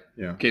 right?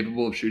 Yeah.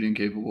 Capable of shooting,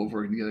 capable of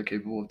working together,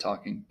 capable of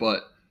talking.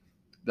 But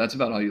that's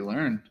about all you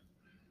learn.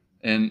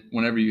 And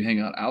whenever you hang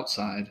out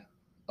outside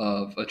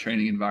of a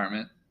training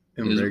environment,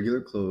 In regular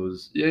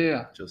clothes,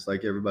 yeah, just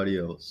like everybody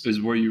else,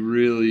 is where you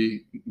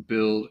really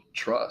build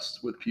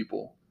trust with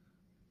people.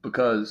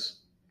 Because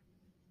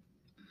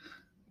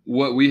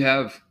what we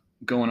have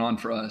going on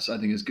for us, I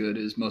think is good,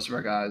 is most of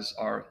our guys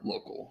are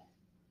local,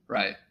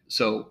 right?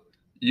 So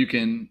you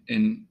can,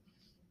 in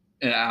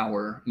an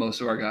hour, most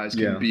of our guys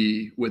can Yeah.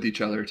 be with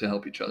each other to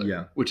help each other,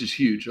 Yeah. which is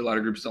huge. A lot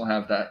of groups don't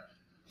have that.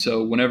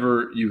 So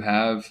whenever you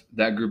have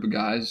that group of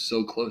guys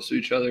so close to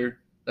each other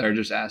that are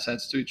just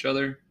assets to each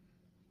other,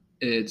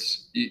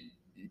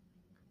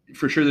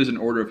 for sure there's an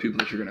order of people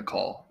that you're going to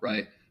call,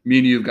 right? Me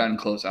and you have gotten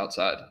close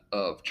outside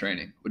of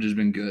training, which has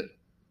been good.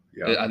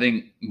 Yeah. I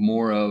think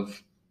more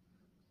of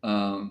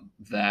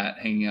that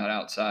hanging out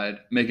outside,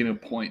 making a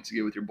point to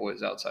get with your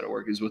boys outside of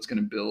work is what's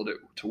going to build it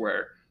to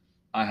where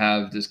I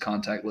have this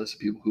contact list of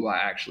people who I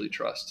actually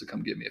trust to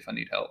come get me if I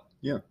need help.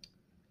 Yeah.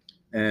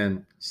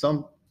 And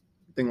something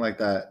like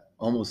that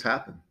almost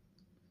happened.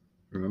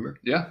 Remember?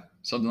 Yeah.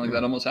 Something like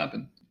that almost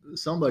happened.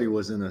 Somebody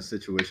was in a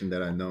situation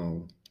that I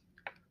know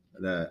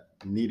that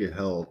needed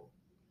help.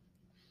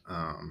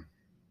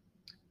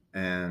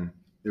 And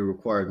it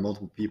required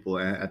multiple people.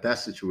 And at that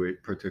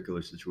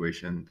particular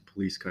situation, the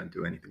police couldn't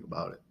do anything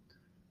about it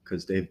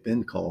because they've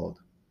been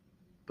called,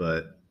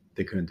 but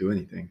they couldn't do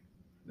anything.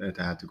 They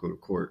had to go to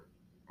court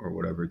or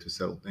whatever to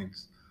settle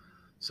things.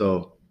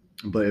 So,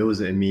 but it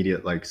was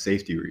immediate, like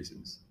safety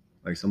reasons,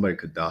 like somebody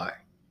could die.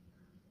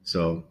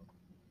 So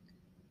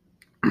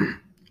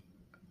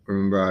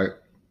remember I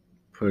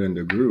put in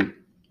the group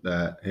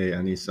that, hey,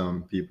 I need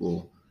some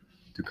people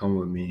to come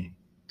with me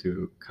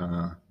to kind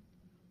of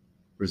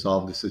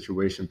resolve the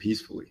situation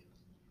peacefully.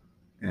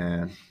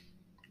 And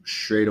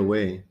straight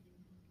away,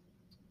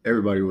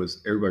 everybody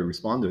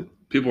responded.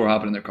 People were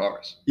hopping in their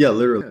cars. Yeah,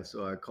 literally. Yeah,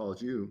 so I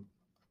called you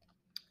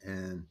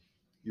and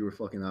you were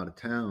fucking out of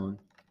town,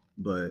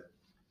 but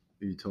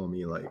you told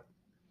me like,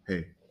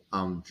 hey,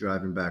 I'm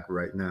driving back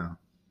right now.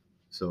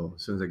 So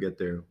as soon as I get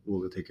there,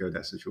 we'll take care of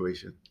that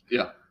situation.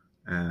 Yeah.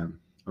 And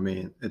I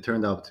mean, it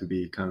turned out to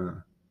be kind of...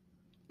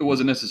 It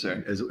wasn't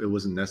necessary. It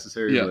wasn't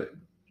necessary, Yeah. But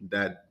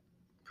that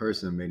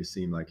person made it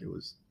seem like it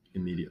was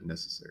immediate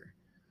necessary.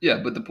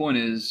 Yeah, but the point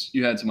is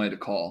you had somebody to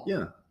call.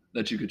 Yeah.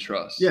 That you could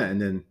trust. Yeah, and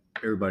then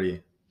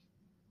everybody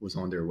was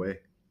on their way.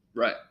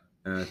 Right.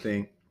 And I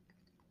think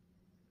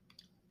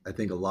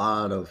a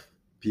lot of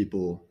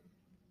people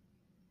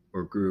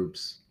or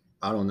groups,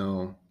 I don't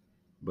know,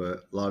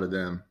 but a lot of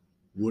them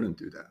wouldn't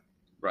do that.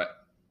 Right.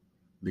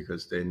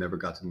 Because they never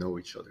got to know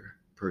each other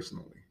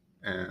personally,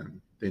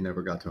 and they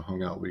never got to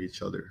hang out with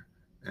each other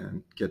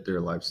and get their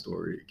life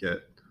story,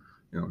 get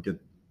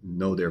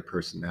know their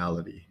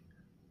personality.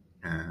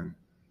 And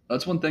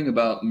that's one thing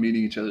about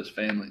meeting each other's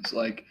families.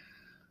 Like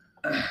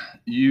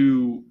if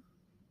you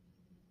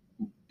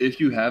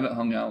haven't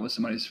hung out with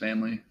somebody's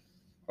family,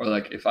 or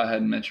like if I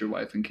hadn't met your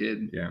wife and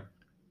kid, yeah,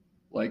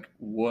 like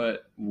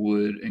what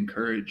would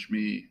encourage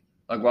me?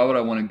 Like why would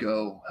I want to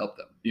go help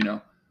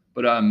them?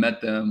 But I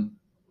met them.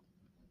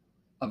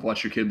 I've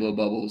watched your kid blow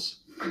bubbles.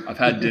 I've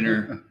had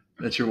dinner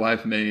that your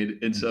wife made.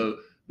 And so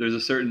there's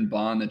a certain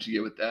bond that you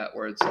get with that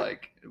where it's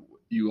like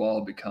you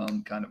all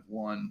become kind of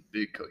one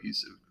big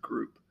cohesive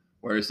group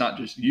where it's not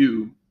just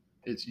you,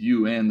 it's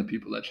you and the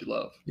people that you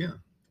love. Yeah.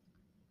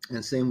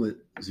 And same with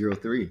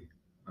 03.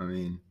 I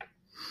mean,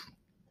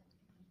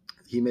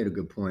 he made a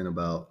good point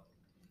about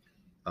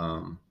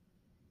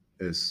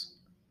it's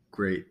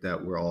great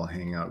that we're all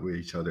hanging out with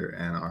each other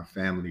and our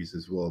families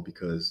as well,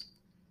 because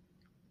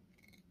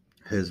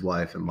his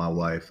wife and my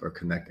wife are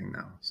connecting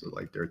now. So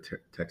like they're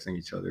texting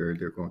each other,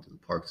 they're going to the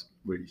parks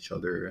with each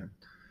other and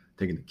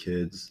taking the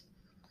kids.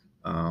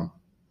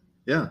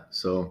 Yeah.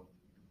 So,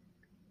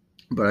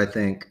 but I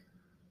think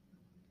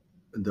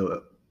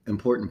the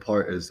important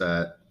part is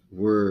that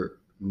we're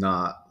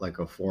not like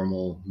a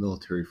formal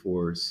military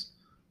force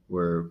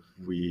where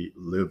we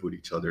live with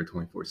each other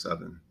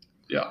 24/7.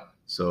 Yeah.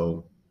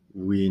 So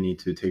we need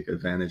to take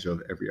advantage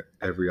of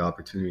every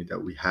opportunity that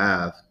we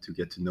have to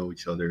get to know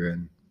each other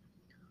and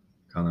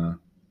kind of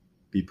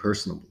be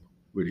personable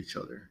with each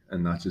other,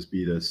 and not just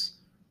be this,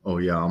 oh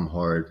yeah, I'm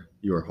hard,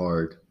 you're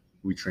hard,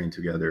 we train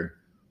together,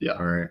 Yeah.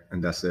 all right,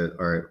 and that's it.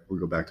 All right, we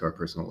go back to our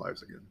personal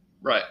lives again.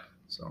 Right.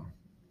 So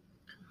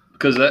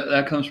because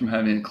that comes from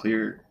having a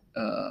clear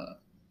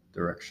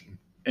direction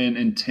and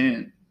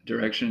intent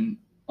direction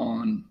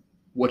on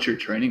what you're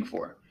training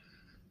for.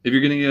 If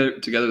you're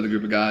getting together with a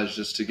group of guys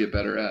just to get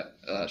better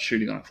at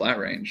shooting on a flat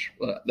range,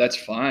 well, that's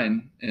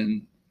fine,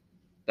 and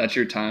that's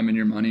your time and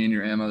your money and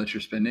your ammo that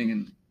you're spending,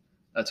 and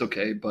that's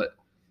okay. But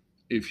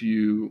if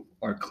you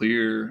are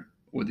clear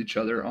with each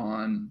other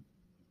on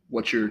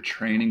what you're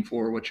training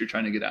for, what you're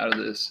trying to get out of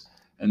this,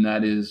 and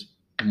that is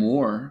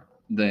more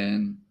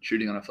than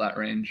shooting on a flat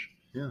range,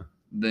 yeah,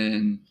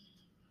 then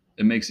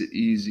it makes it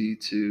easy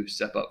to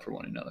step up for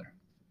one another.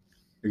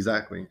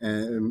 Exactly.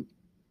 And it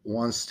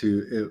wants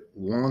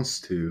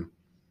to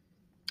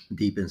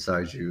deep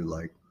inside you,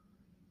 like,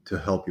 to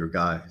help your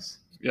guys.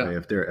 Yeah. Like,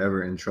 if they're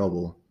ever in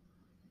trouble,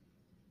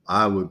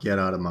 I would get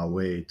out of my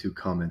way to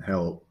come and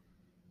help.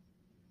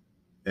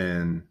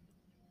 And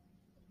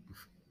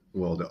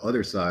well, the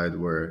other side,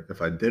 where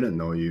if I didn't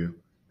know you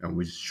and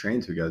we just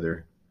trained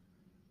together,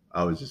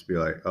 I would just be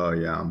like, oh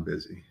yeah, I'm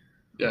busy.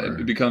 Yeah, Or,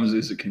 it becomes,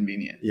 is it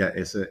convenient? yeah,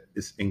 it's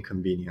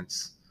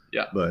inconvenience.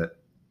 Yeah.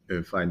 But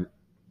if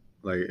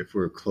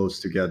we're close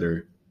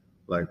together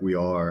like we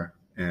are,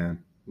 and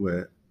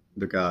with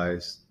the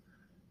guys,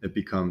 it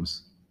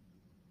becomes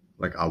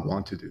like, I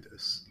want to do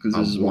this. Because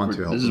this is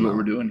what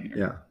we're doing here.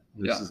 Yeah.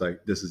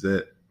 This is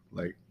it.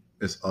 Like,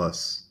 it's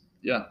us.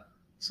 Yeah.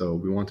 So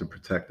we want to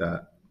protect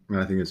that. And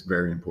I think it's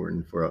very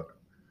important for,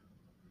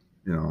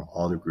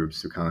 all the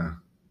groups to kind of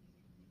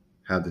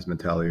have this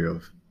mentality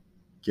of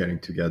getting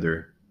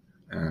together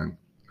and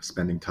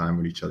spending time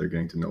with each other,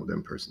 getting to know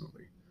them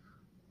personally.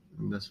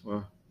 And that's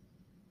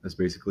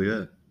basically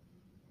it.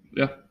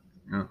 Yeah.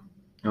 Yeah.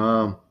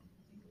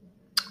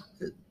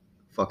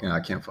 I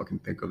can't fucking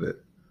think of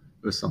it.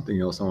 There's something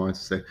else I wanted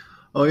to say.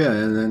 Oh yeah,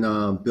 and then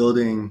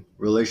building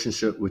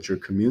relationship with your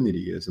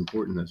community is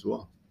important as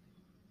well.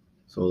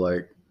 So,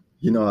 like,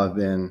 I've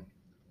been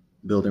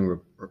building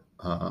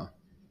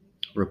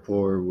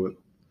rapport with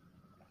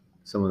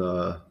some of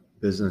the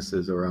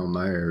businesses around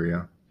my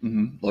area.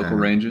 Mm-hmm. Local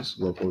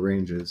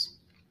ranges.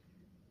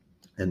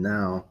 And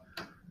now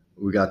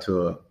we got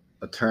to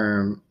a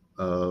term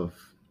of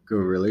good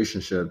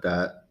relationship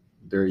that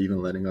they're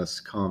even letting us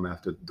come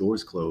after the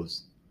doors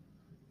close,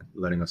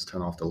 letting us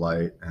turn off the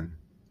light and,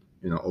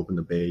 open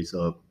the bays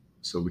up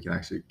so we can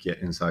actually get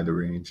inside the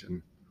range and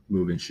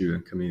move and shoot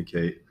and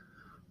communicate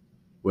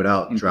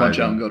without driving. Punch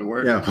out and go to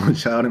work. Yeah,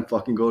 punch out and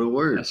fucking go to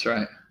work. That's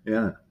right.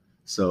 Yeah.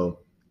 So,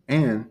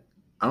 and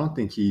I don't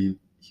think he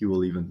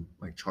will even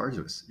like charge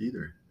us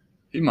either.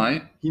 He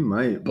might,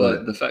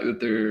 but the fact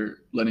that they're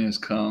letting us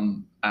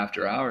come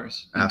after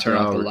hours and turn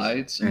off the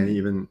lights and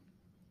even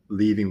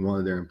leaving one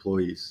of their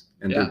employees,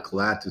 and they're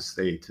glad to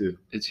stay too.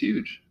 It's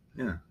huge.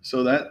 Yeah.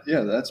 So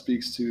that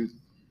speaks to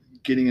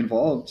getting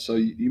involved. So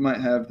you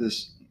might have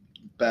this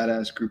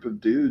badass group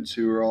of dudes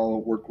who are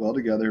all work well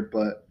together,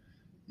 but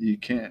you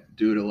can't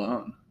do it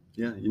alone.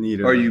 Yeah, you need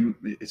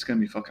it's going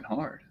to be fucking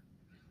hard.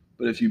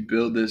 But if you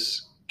build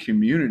this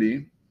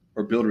community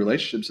or build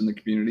relationships in the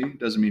community,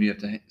 doesn't mean you have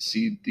to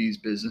see these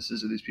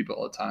businesses or these people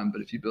all the time.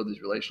 But if you build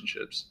these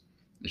relationships,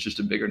 it's just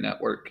a bigger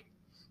network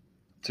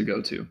to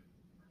go to.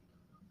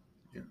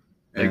 Yeah.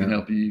 They can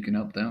help you. You can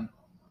help them.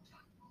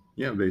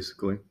 Yeah,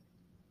 basically.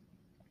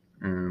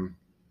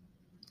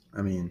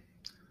 I mean,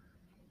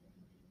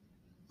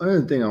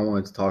 another thing I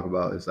wanted to talk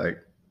about is like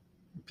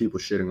people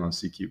shitting on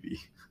CQB.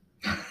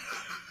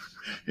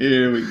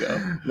 Here we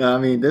go. No, I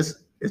mean,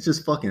 it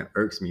just fucking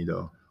irks me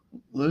though.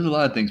 There's a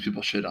lot of things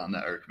people shit on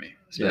that irk me,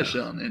 especially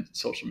on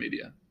social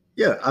media.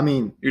 Yeah, I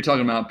mean, you're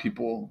talking about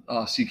people,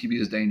 CQB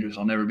is dangerous,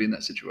 I'll never be in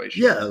that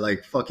situation. Yeah,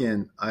 like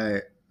fucking,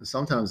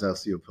 sometimes I'll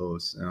see a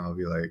post and I'll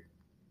be like,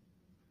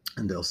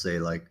 and they'll say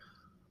like,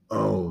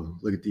 oh,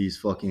 look at these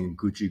fucking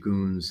Gucci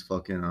goons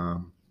fucking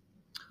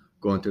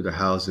going through their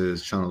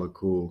houses trying to look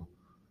cool,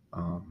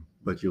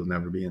 but you'll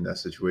never be in that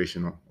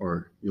situation,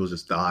 or you'll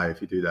just die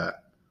if you do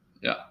that.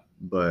 Yeah.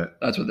 But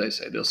that's what they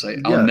say. They'll say,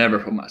 I'll never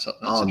put myself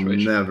in that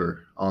situation.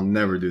 I'll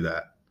never do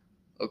that.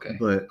 Okay.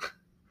 But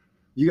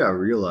you got to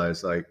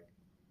realize, like,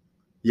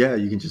 yeah,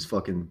 you can just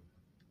fucking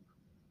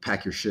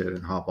pack your shit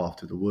and hop off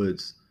to the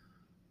woods.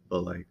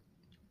 But, like,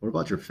 what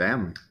about your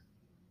family?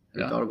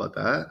 You thought about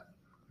that?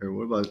 Or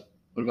what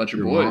about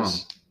your boys? Mom,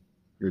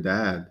 your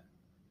dad,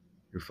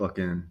 your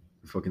fucking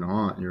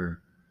aunt,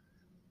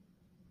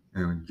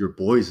 your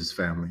boys'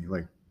 family,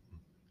 like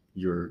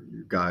your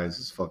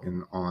guys'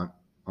 fucking aunt,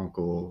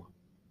 uncle,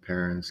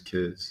 parents,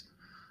 kids.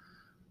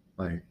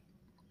 Like,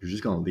 you're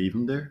just gonna leave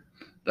them there?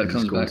 That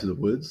comes back to the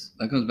woods.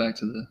 That comes back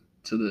to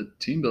the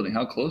team building.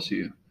 How close are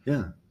you?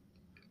 Yeah.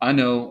 I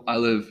know I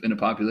live in a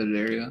populated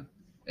area,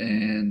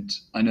 And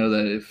I know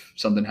that if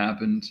something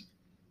happened,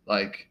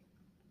 like,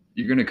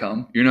 you're gonna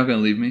come. You're not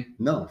gonna leave me,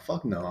 No,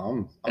 fuck no.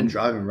 I'm And-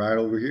 driving right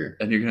over here.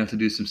 and you're gonna have to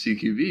do some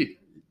CQB.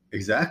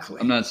 Exactly.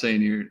 I'm not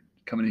saying you're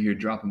coming in here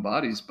dropping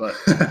bodies, but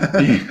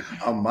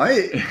I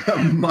might.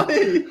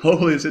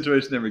 hopefully the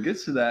situation never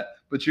gets to that.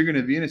 But you're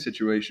gonna be in a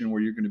situation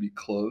where you're gonna be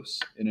close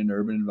in an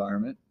urban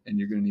environment, and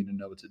you're gonna need to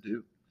know what to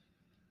do.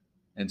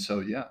 And so,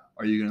 yeah,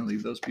 are you gonna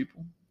leave those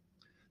people?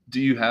 Do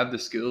you have the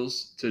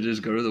skills to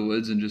just go to the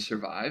woods and just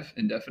survive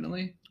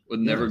indefinitely with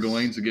never Yes.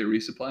 going to get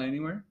resupply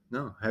anywhere?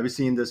 No. Have you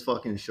seen this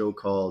fucking show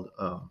called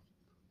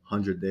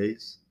 100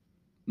 Days?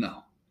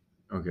 No.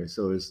 Okay,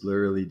 so it's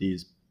literally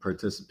these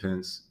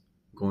participants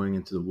going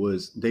into the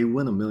woods. They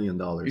win $1 million.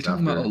 You're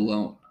talking about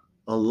alone.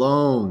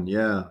 Alone,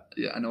 yeah.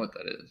 Yeah, I know what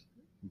that is.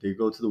 They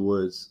go to the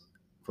woods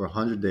for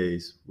 100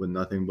 days with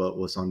nothing but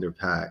what's on their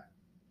pack.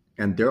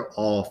 And they're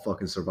all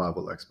fucking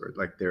survival experts.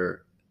 Like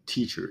they're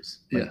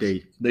teachers. Like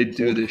Yes. They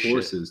do hold this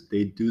courses. shit.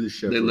 They do the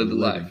shit. They for live a the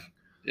living. life.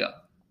 Yeah.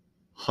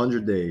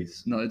 100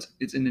 days. No, it's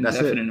an That's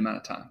indefinite it. amount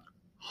of time.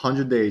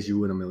 100 days, you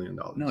win $1 million.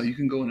 No, you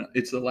can go in.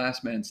 It's the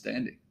last man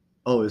standing.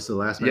 Oh, it's the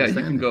last man Yeah,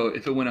 standing. you can go.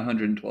 If it went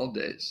 112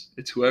 days,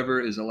 it's whoever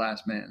is the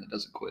last man that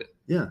doesn't quit.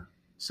 Yeah.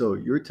 So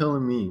you're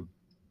telling me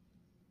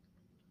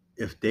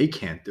if they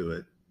can't do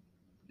it,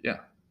 Yeah.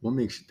 what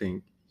makes you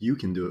think you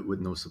can do it with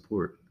no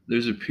support?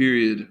 There's a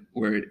period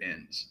where it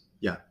ends.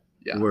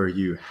 Yeah. Where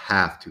you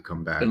have to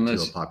come back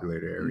Unless to a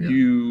populated area.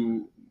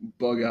 you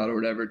bug out or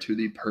whatever to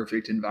the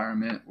perfect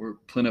environment where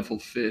plentiful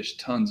fish,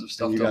 tons of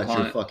stuff And you to got your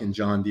hunt. fucking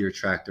John Deere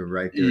tractor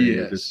right there at your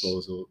Yes.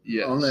 disposal.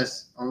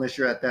 Yes. Unless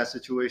you're at that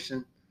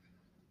situation,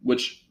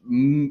 Which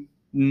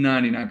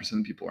 99%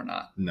 of people are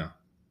not. no.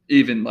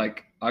 Even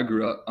like I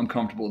grew up, I'm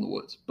comfortable in the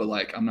woods, but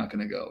like I'm not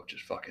gonna go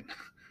just fucking.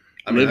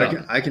 I mean, live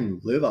out. I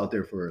can live out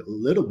there for a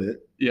little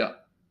bit, Yeah,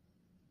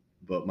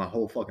 but my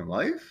whole fucking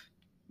life,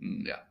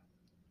 yeah,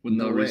 with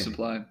no, No way.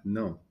 resupply.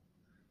 no.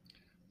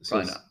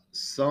 Probably not.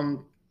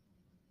 Some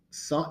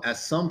at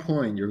some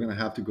point you're gonna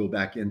have to go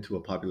back into a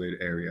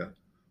populated area,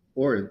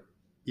 or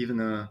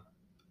even a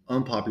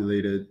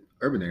unpopulated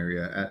urban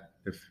area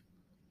if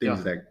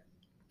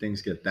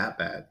things get that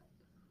bad.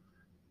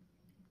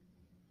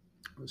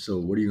 So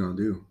what are you gonna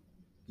do?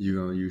 You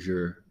gonna use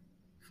your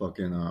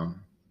fucking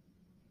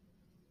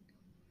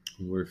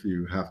what if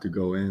you have to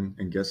go in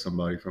and get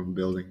somebody from a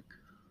building?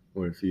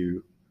 What if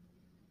you,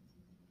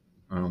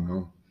 I don't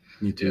know,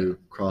 need to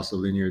cross a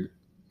linear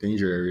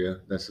danger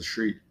area? That's the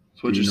street.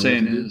 So what Do you're you know what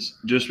saying to do? is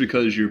just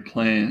because your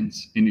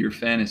plans in your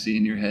fantasy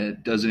in your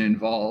head doesn't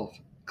involve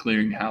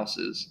clearing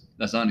houses,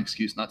 that's not an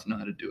excuse not to know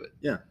how to do it.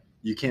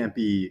 You can't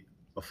be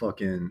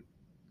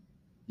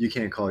you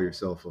can't call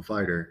yourself a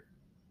fighter.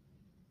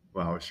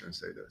 Well, I shouldn't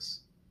say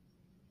this.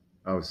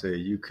 I would say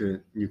you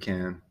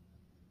can't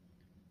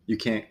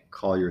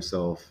call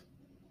yourself.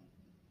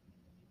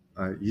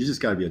 You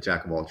just got to be a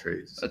jack of all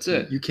trades. That's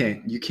it. You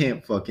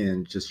can't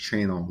fucking just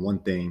train on one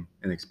thing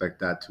and expect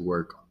that to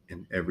work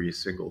in every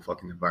single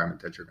fucking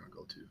environment that you're gonna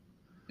go to.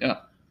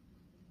 Yeah.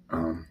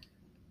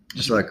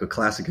 Just like a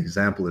classic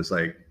example is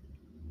like,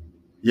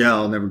 yeah,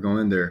 I'll never go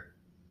in there.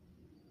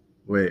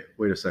 Wait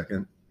a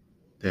second.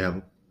 They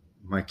have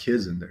my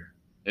kids in there.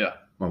 Yeah.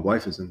 My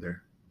wife is in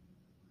there.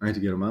 I need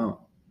to get them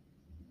out.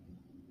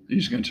 You're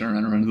just gonna turn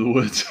around and run into the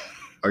woods.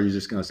 Are you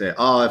just gonna say,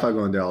 oh, if I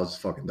go in there, I'll just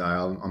fucking die.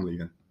 I'm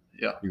leaving.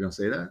 Yeah. You gonna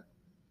say that?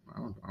 I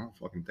don't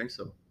fucking think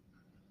so.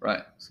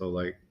 Right. So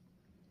like,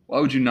 Why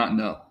would you not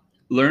know?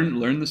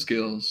 Learn the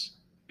skills,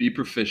 be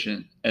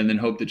proficient, and then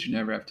hope that you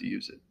never have to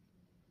use it.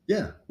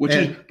 yeah.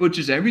 Which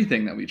is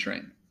everything that we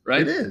train,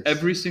 right? It is.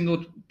 Every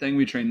single thing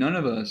we train. None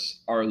of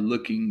us are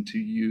looking to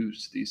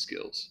use these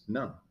skills.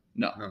 No.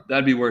 No, No.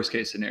 that'd be worst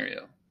case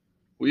scenario.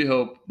 We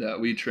hope that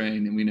we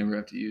train and we never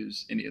have to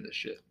use any of this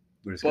shit.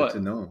 But it's But- good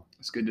to know.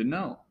 It's good to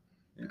know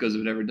Yeah. because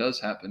if it ever does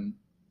happen,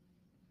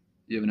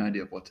 you have an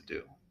idea of what to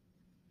do.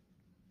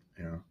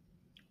 You know.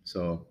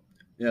 So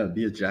yeah,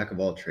 be a jack of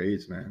all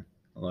trades, man.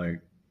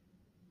 Like,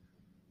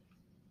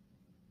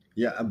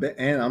 yeah,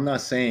 and I'm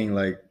not saying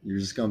like you're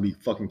just gonna be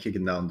fucking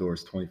kicking down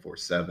doors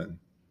 24/7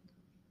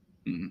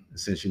 Mhm.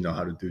 since you know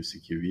how to do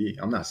CQV.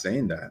 I'm not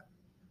saying that,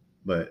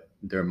 but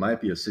there might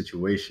be a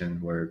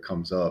situation where it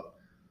comes up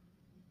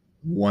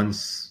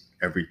once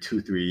every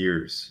 2-3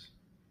 years.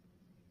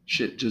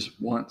 Shit,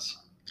 just once.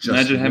 Just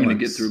Imagine having to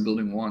get once. through a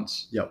building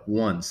once Yeah,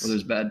 once, where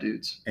there's bad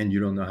dudes. and you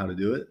don't know how to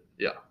do it.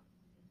 Yeah.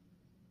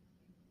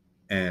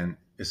 And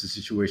it's a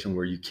situation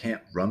where you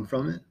can't run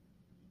from it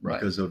Right.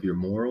 because of your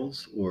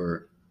morals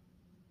or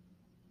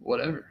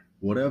Whatever.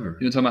 whatever.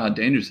 You know, talking about how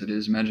dangerous it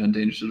is. Imagine how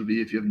dangerous it'll be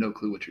if you have no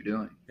clue what you're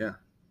doing.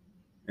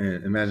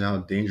 And imagine how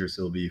dangerous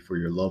it'll be for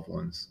your loved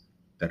ones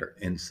that are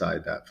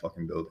inside that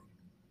fucking building.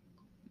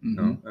 Mhm. You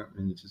know? I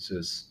mean, it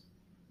just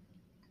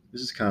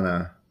kind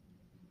of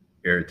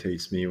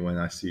irritates me when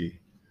I see.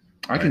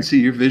 I can Right. see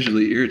you're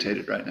visually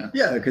irritated right now.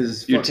 Yeah, because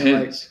it's You're fucking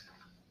like tense.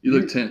 You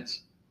look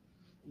tense.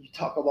 you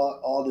talk about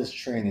all this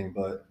training,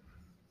 but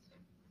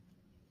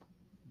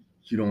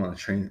you don't want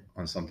to train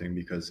on something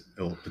because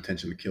it'll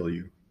potentially kill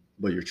you.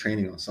 but you're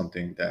training on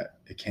something that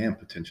it can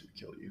potentially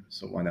kill you.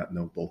 So why not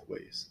know both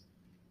ways?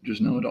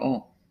 Just know it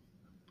all.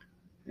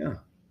 Yeah.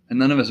 And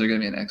none of us are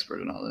going to be an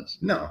expert in all this.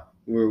 No,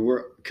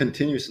 we're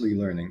continuously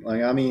learning.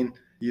 Like, I mean,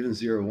 even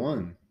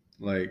 0-1,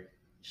 like,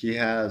 he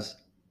has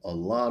a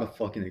lot of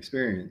fucking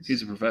experience.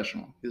 He's a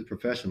professional. He's a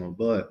professional,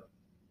 but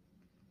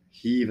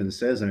he even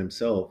says it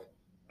himself,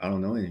 I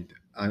don't know anything.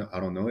 I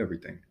don't know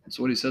everything. That's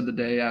what he said the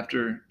day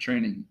after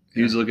training.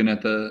 He was looking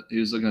at the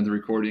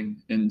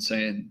recording and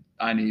saying,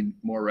 I need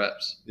more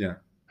reps. Yeah.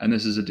 And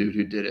this is a dude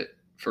who did it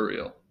for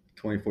real.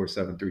 24/7,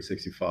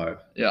 365.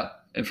 Yeah.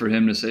 And for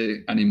him to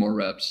say, I need more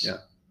reps. Yeah.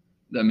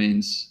 That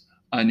means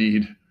I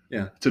need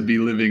Yeah. to be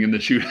living in the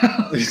shoot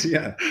house.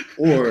 Yeah.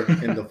 Or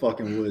in the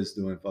fucking woods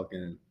doing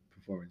fucking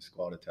performing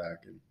squat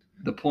attack. And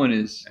the point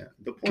is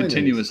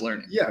continuous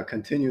learning. Yeah,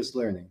 continuous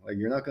learning. Like,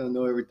 you're not going to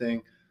know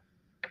everything,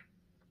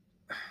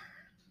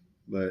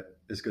 but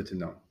it's good to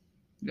know.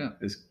 Yeah.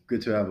 It's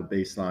good to have a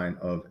baseline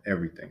of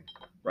everything.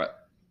 Right.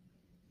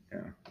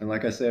 Yeah. And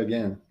like I say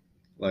again,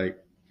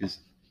 like,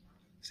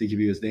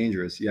 CQB is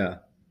dangerous, yeah.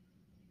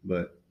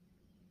 But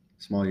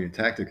small unit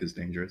tactic is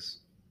dangerous.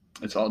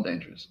 It's all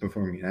dangerous.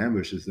 Performing an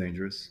ambush is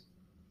dangerous.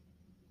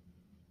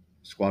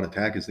 Squat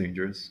attack is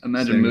dangerous.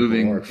 Imagine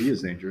moving. RP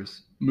is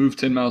dangerous. Move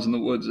 10 miles in the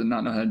woods and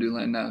not know how to do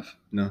land nav.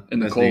 No. In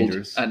the cold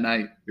dangerous. At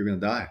night. You're going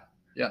to die.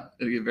 Yeah.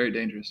 It'll get very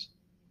dangerous.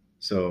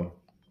 So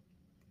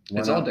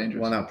it's all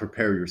dangerous. Why not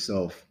prepare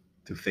yourself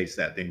to face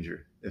that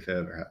danger if it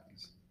ever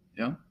happens?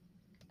 Yeah.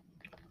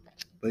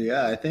 But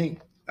yeah, I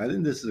think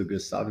this is a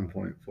good stopping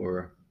point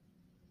for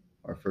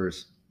our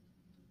first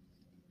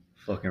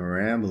fucking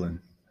rambling.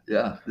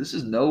 Yeah, this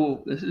is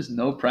no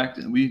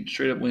practice. We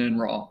straight up went in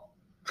raw.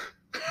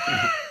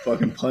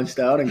 Fucking punched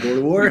out and go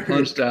to work. We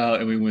punched out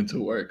and we went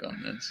to work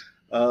on this.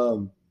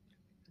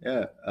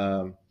 Yeah.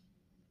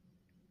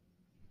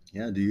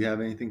 Do you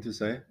have anything to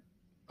say?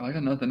 I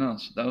got nothing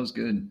else. That was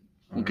good.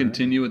 We'll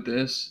continue with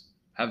this.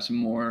 Have some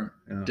more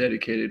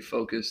dedicated,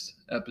 focused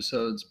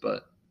episodes.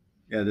 But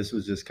yeah, this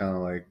was just kind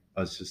of like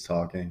us just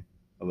talking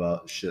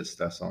about shit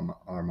that's on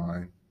our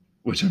mind,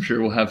 which I'm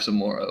sure we'll have some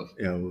more of.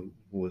 Yeah,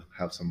 we'll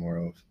have some more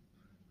of.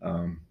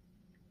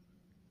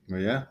 But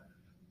yeah,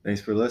 thanks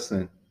for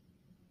listening.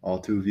 All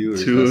two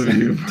viewers. All two of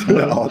you.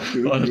 All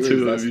two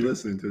viewers that's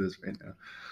listening to this right now.